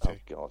week 22. Oh,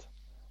 God.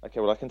 Okay,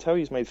 well, I can tell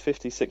he's made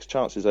 56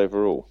 chances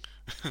overall.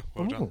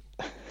 Well done.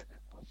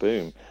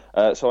 Boom.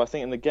 So I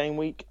think in the game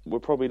week, we're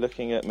probably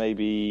looking at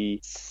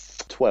maybe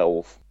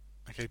 12.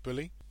 Okay,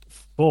 Bully?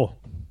 4.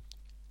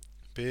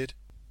 Beard?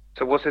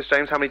 So what's this,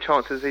 James? How many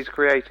chances he's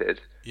created?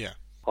 Yeah.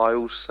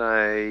 I'll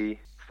say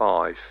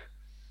 5.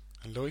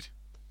 And Lloyd?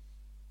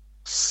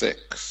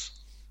 6.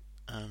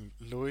 And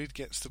Lloyd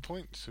gets the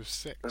point with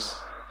 6.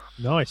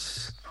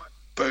 Nice.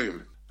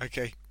 Boom.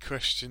 Okay,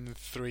 question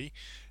 3.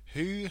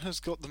 Who has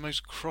got the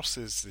most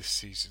crosses this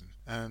season?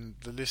 And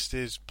the list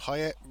is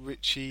Payet,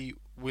 Ritchie,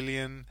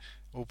 Willian,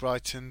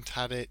 Albrighton,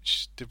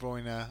 Tadic, De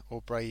Bruyne,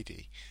 or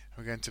Brady.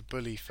 We're going to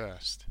Bully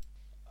first.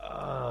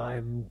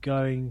 I'm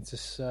going to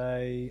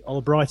say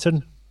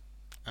Albrighton.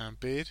 And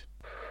Beard?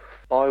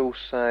 I'll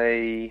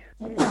say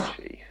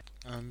Ritchie.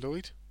 And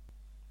Lloyd?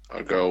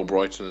 I'll go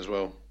Brighton as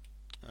well.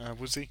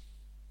 Woodsy?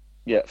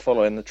 Yeah,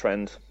 following the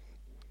trend.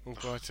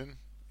 Albrighton?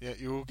 Yeah,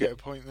 you all get a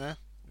point there.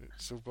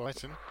 It's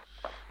Albrighton.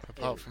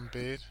 Apart from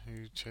Beard,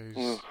 who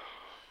chose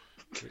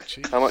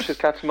Ritchie. How much is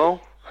Catamol?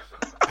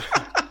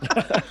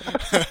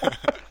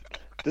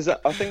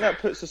 I think that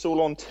puts us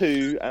all on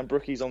 2 and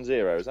Brookie's on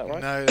 0, is that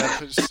right? No,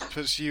 that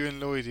puts you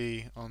and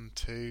Lloydie on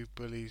 2,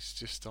 Bully's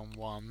just on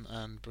 1,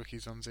 and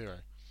Brookie's on 0.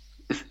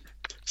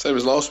 Same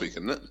as last week,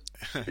 isn't it?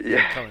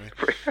 Yeah.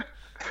 Currently.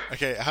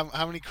 Okay,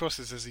 how many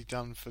crosses has he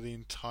done for the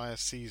entire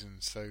season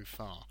so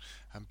far?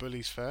 And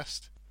Bully's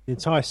first? The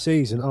entire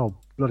season. Oh,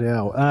 bloody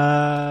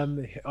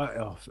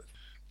hell.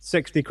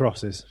 60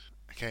 crosses.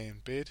 Okay,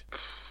 and Beard?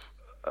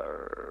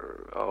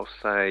 I'll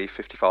say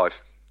 55.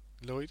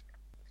 Lloyd?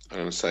 I'm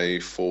going to say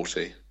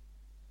 40.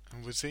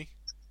 And Woodsy?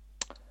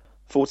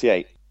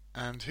 48.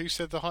 And who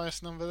said the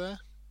highest number there?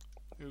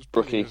 It was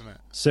Brookie. Bully, wasn't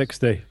it?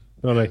 60.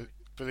 Bully.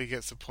 Billy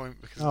gets a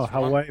point because Oh, it's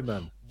how way,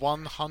 man.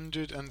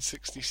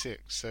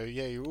 166. So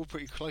yeah, you're all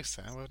pretty close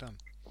there. Well done.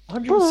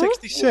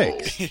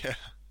 166? Yeah,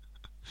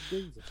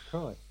 Jesus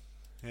Christ.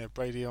 yeah.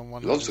 Brady on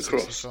Lots of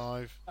cross.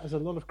 165. That's a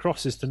lot of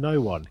crosses to no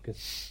one,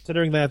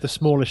 considering they have the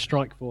smallest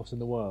strike force in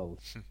the world.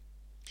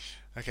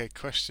 Okay,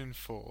 question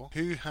 4.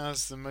 Who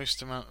has the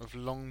most amount of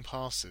long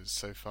passes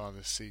so far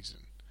this season?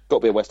 Got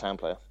to be a West Ham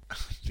player.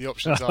 The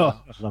options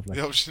are Lovely.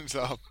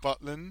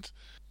 Butland,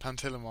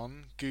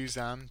 Pantilimon,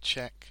 Guzan,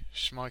 Cech,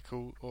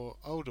 Schmeichel, or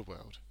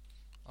Alderweireld.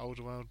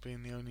 Alderweireld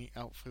being the only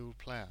outfield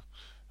player.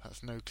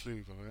 That's no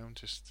clue, by the way. I'm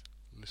just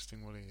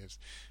listing what he is.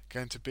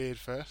 Going to Beard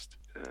first.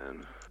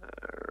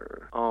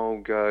 I'll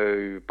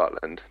go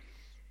Butland.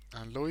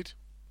 And Lloyd?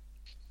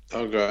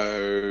 I'll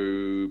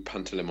go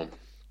Pantilimon.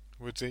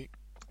 Woodsy?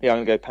 Yeah,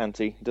 I'm going to go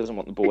Panty. He doesn't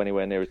want the ball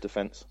anywhere near his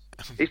defence.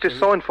 He's just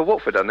signed for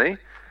Watford, hasn't he?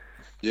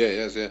 Yeah, he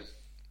has, yeah.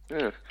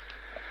 Yeah.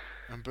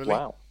 And Bully?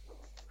 Wow.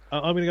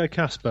 I'm going to go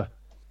Casper.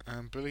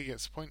 And Bully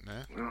gets a point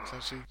there. It's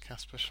actually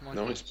Casper Schmeichel.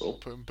 Nice ball.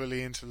 Putting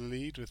Bully into the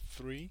lead with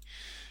 3.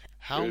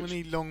 How Good.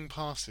 many long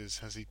passes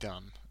has he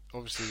done?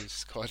 Obviously, this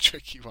is quite a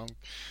tricky one.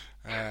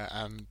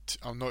 And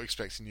I'm not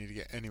expecting you to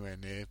get anywhere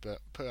near, but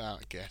put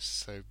out a guess.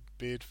 So,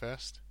 Beard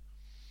first.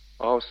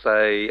 I'll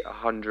say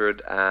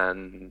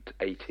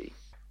 180.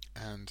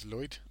 And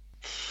Lloyd?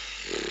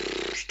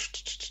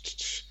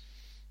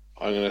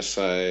 I'm going to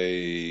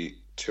say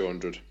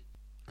 200.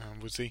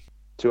 And Woodsy?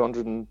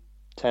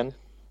 210.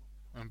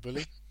 And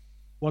Bully?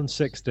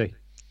 160.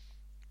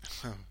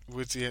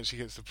 Woodsy actually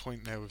gets the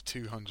point there with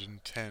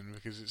 210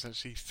 because it's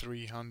actually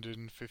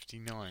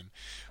 359,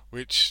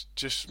 which,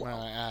 just may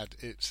I add,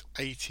 it's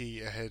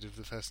 80 ahead of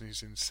the person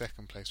who's in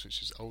second place,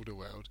 which is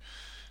Alderweireld,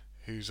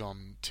 who's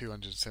on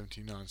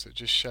 279. So it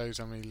just shows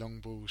how many long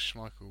balls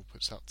Schmeichel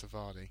puts up to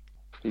Vardy.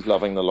 He's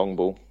loving the long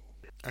ball.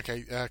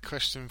 Okay,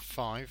 question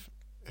 5.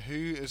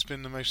 Who has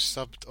been the most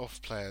subbed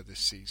off player this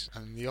season?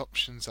 And the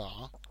options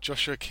are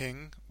Joshua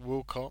King,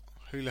 Walcott,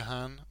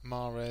 Houlihan,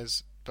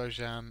 Mahrez,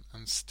 Bojan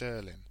and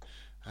Sterling.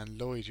 And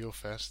Lloyd, you're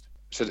first.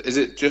 So is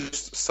it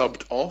just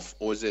subbed off,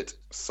 or is it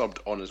subbed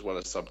on as well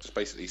as subbed? Just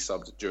basically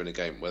subbed during a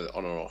game, whether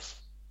on or off?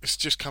 It's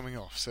just coming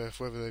off, so if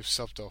whether they've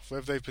subbed off,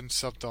 whether they've been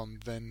subbed on,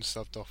 then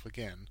subbed off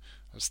again,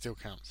 it still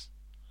counts.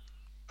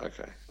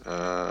 Okay.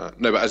 No,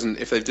 but as in,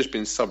 if they've just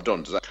been subbed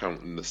on, does that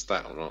count in the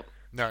stat or not?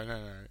 No,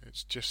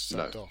 it's just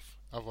subbed off.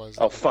 Otherwise,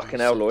 oh, fucking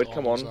hell, Lloyd,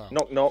 come on. Well.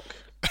 Knock, knock.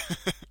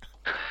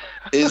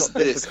 Is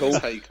this a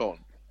take on?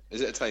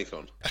 Is it a take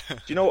on? Do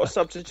you know what a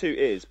substitute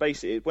is?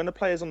 Basically, when a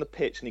player's on the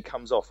pitch and he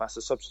comes off, that's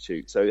a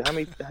substitute. So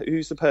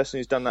who's the person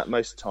who's done that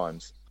most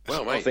times?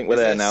 Well, mate, I think we're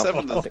there now.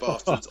 7 of the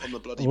bastards on the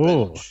bloody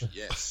bench.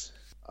 Yes.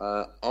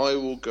 I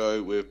will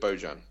go with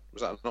Bojan.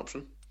 Was that an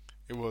option?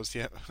 It was,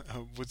 yeah.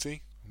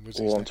 Woodsy?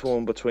 I'm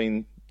torn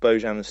between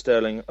Bojan and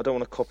Sterling. I don't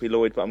want to copy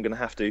Lloyd, but I'm going to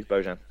have to.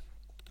 Bojan.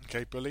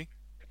 Okay, Bully?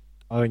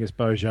 I think it's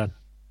Bojan.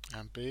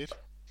 And Beard?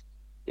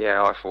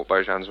 Yeah, I thought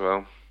Bojan as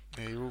well.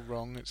 Yeah, you're all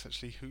wrong. It's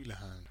actually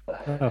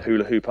Houlihan.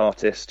 Hula hoop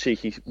artist,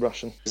 cheeky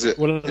Russian. Is it?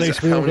 Well, at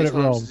least we all got it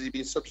wrong. Has he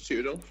been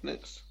substituted off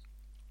next?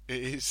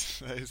 It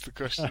is. That is the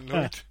question,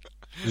 Lloyd.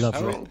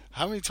 Lovely.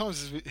 How many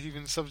times has he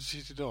been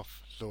substituted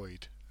off,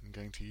 Lloyd? I'm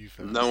going to you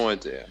first. No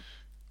idea.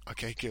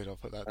 Okay, good. I'll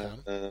put that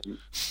down.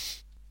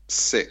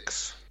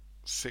 6.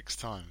 6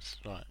 times,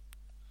 right.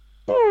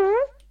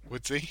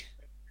 Woodsy?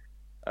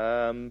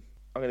 I'm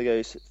going to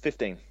go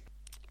 15.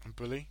 And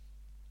Bully?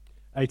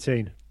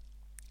 18.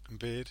 And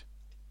Beard?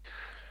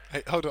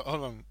 Hey, hold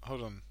on,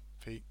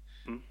 Pete.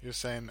 You're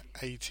saying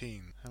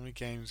 18. How many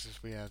games have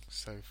we had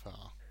so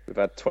far? We've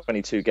had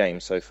 22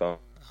 games so far.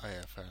 Oh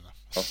yeah, fair enough.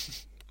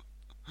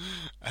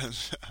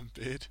 and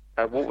Beard?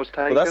 What was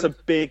taken? Well, that's a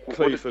big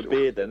clue for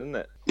Beard then, isn't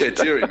it? Yeah,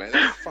 jury, mate.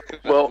 That's fucking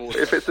well,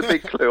 if it's a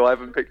big clue, I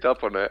haven't picked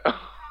up on it.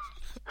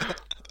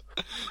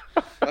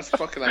 That's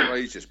fucking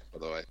outrageous, by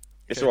the way.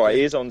 It's alright,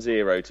 he is on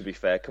 0, to be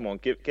fair. Come on,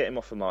 get him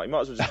off the mark. You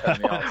might as well just tell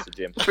me the answer,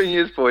 Jim. The thing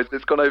is, boys,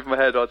 it's gone over my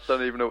head. I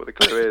don't even know what the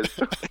clue is.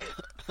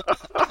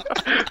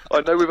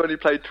 I know we've only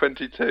played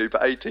 22,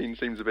 but 18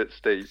 seems a bit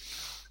steep.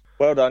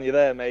 Well done, you're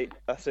there, mate.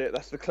 That's it,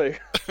 that's the clue.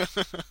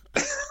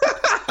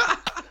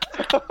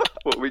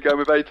 What, we going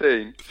with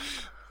 18?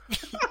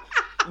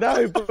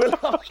 No,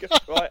 but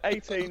right,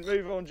 18,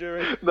 move on,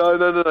 jury.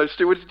 No.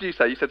 Stu, what did you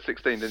say? You said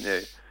 16, didn't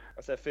you?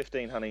 I said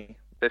 15, honey.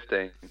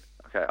 15.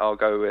 Okay, I'll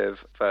go with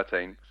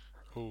 13.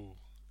 Oh,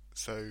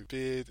 so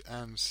Beard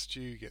and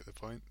Stu get the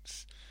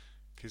points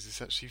because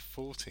it's actually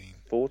 14.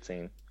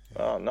 14.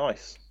 Oh,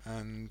 nice.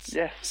 And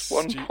yes,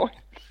 1 point.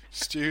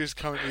 Stu is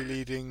currently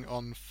leading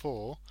on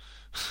 4.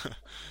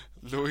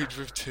 Lloyd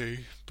with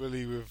 2,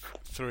 Bully with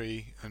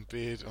 3, and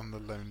Beard on the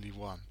lonely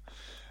 1.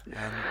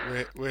 And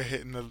we're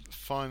hitting the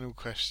final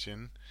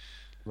question.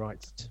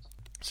 Right.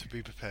 So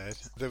be prepared.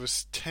 There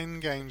was 10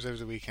 games over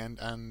the weekend,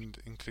 and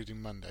including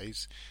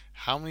Mondays.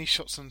 How many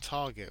shots on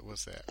target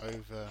was there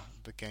over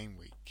the game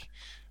week?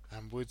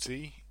 And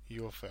Woodsy,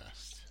 you're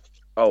first.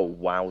 Oh,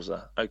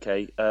 wowzer.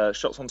 Okay,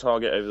 shots on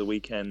target over the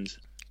weekend.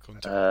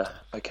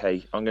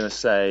 Okay, I'm going to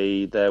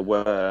say there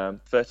were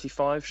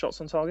 35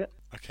 shots on target.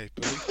 Okay,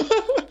 Bully.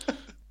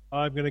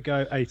 I'm going to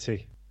go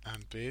 80.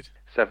 And Beard.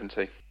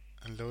 70.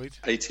 And Lloyd.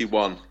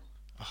 81.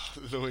 Oh,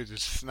 Lloyd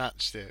has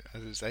snatched it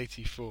as it's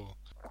 84.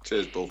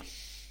 Cheers, Bull.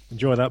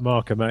 Enjoy that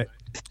marker, mate.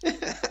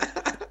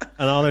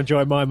 And I'll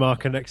enjoy my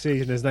marker next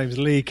season. His name's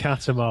Lee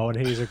Catamar,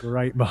 and he's a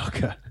great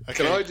marker.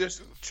 Okay. Can I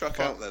just chuck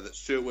out there that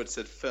Stuart Wood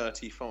said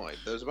 35?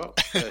 There was about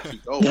 30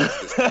 goals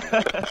this game.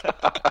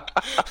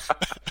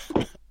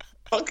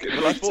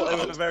 Well, I thought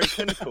they were very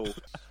clinical.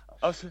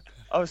 I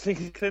was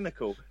thinking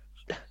clinical.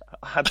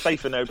 I had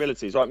faith in their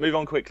abilities. Right, move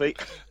on quickly.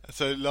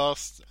 So,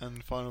 last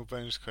and final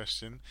bonus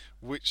question.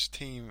 Which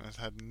team has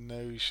had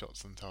no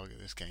shots on target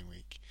this game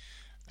week?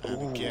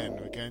 And again,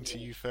 we're going to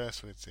you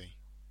first, Woodsy.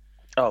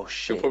 Oh,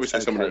 shit. You'll probably say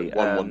someone at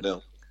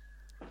 1-1-0.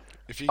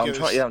 If you get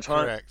this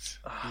correct,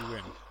 you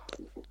win.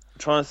 I'm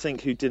trying to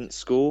think who didn't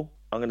score.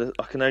 I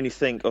can only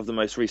think of the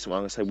most recent one.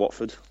 I'm going to say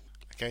Watford.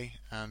 Okay,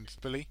 and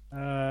Billy?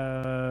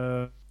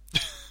 Oh,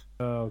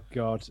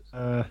 God.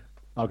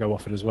 I'll go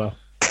Watford as well.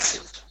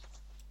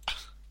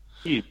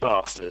 You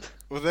bastard.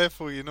 Well,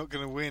 therefore, you're not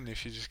going to win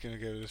if you're just going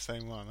to go with the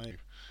same one, are you?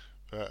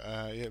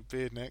 But,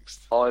 Beard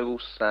next. I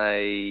will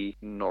say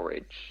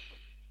Norwich.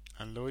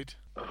 And Lloyd?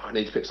 I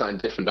need to pick something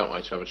different, don't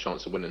I, to have a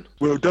chance of winning?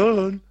 Well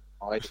done.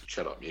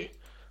 Shut up, you.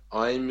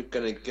 I'm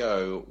going to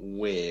go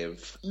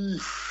with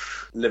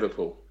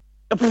Liverpool.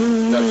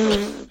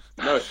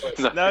 No,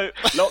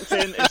 locked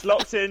in. It's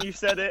locked in. You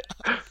said it.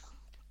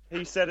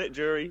 He said it,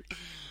 jury.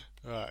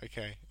 Right,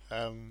 okay.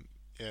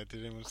 Did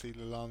anyone see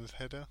Lallana's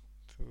header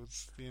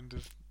towards the end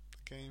of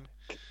the game?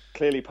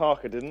 Clearly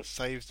Parker didn't.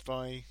 Saved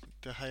by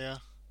De Gea.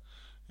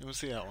 Anyone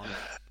see that one?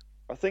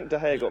 I think De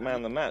Gea got man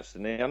of the match,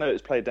 didn't he? I know it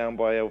was played down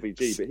by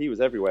LVG, but he was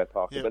everywhere,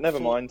 Parker. Yeah, but never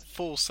mind.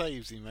 4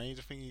 saves he made.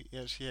 I think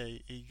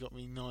he got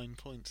me 9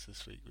 points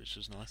this week, which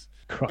was nice.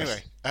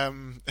 Christ.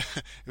 Anyway,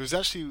 it was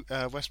actually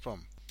West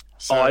Brom.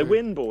 So I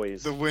win,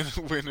 boys. The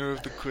winner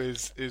of the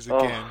quiz is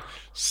again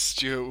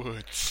Stuart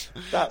Woods.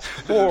 That's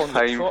 4 on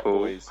the trot,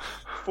 boys.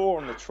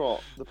 4 on the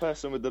trot. The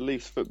person with the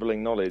least footballing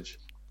knowledge.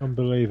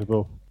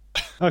 Unbelievable.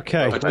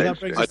 Okay. I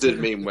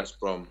didn't mean West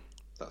Brom.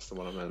 That's the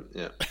one I meant,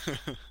 yeah.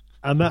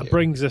 And that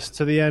brings us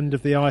to the end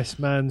of the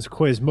Iceman's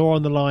quiz. More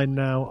on the line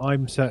now.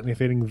 I'm certainly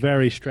feeling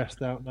very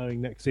stressed out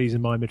knowing next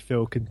season my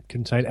midfield can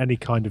contain any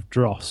kind of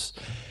dross.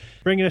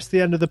 Bringing us to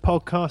the end of the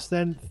podcast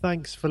then.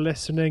 Thanks for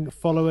listening.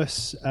 Follow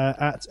us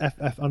at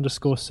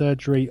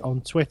FF_surgery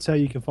on Twitter.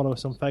 You can follow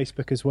us on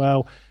Facebook as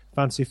well.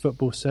 Fantasy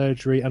Football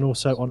Surgery, and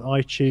also on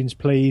iTunes.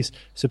 Please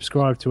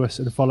subscribe to us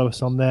and follow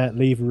us on there.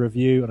 Leave a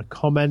review and a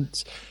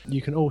comment.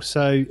 You can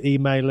also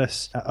email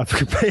us. I've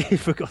completely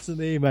forgotten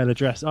the email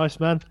address.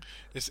 Iceman?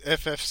 It's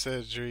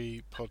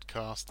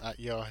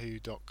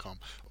ffsurgerypodcast@yahoo.com.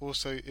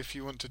 Also, if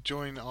you want to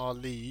join our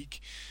league,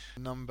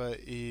 the number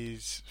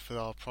is for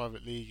our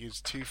private league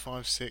is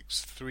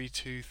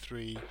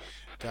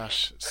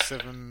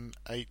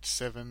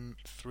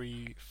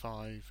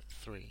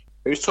 256-323-787353.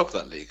 Who's top of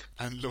that league?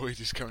 And Lloyd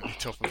is currently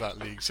top of that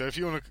league. So if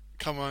you want to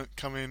come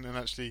in and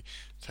actually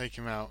take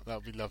him out, that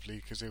would be lovely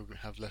because he'll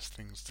have less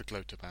things to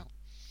gloat about.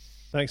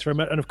 Thanks very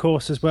much. And of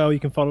course, as well, you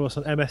can follow us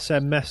on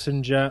MSN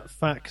Messenger,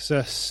 fax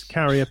us,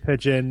 carrier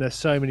pigeon. There's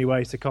so many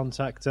ways to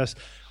contact us.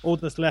 All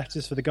that's left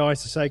is for the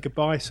guys to say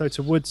goodbye. So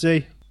to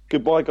Woodsy.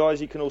 Goodbye,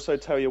 guys. You can also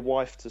tell your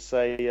wife to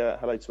say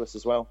hello to us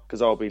as well,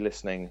 because I'll be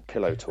listening.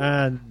 Pillow talk.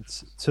 And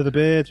to the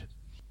Beard.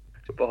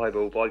 Goodbye,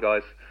 Bill. Bye,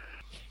 guys.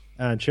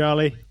 And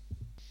Charlie.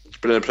 It's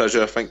been a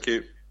pleasure. Thank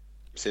you.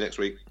 See you next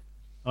week.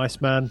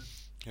 Iceman.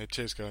 Yeah,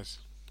 cheers, guys.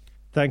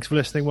 Thanks for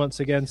listening once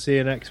again. See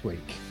you next week.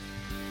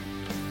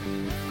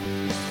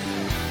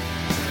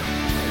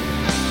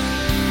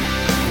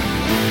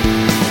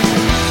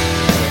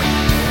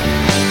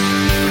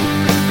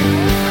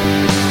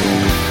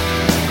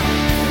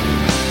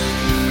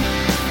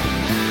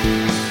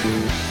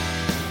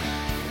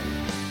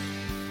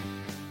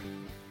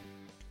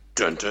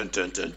 Dun dun dun dun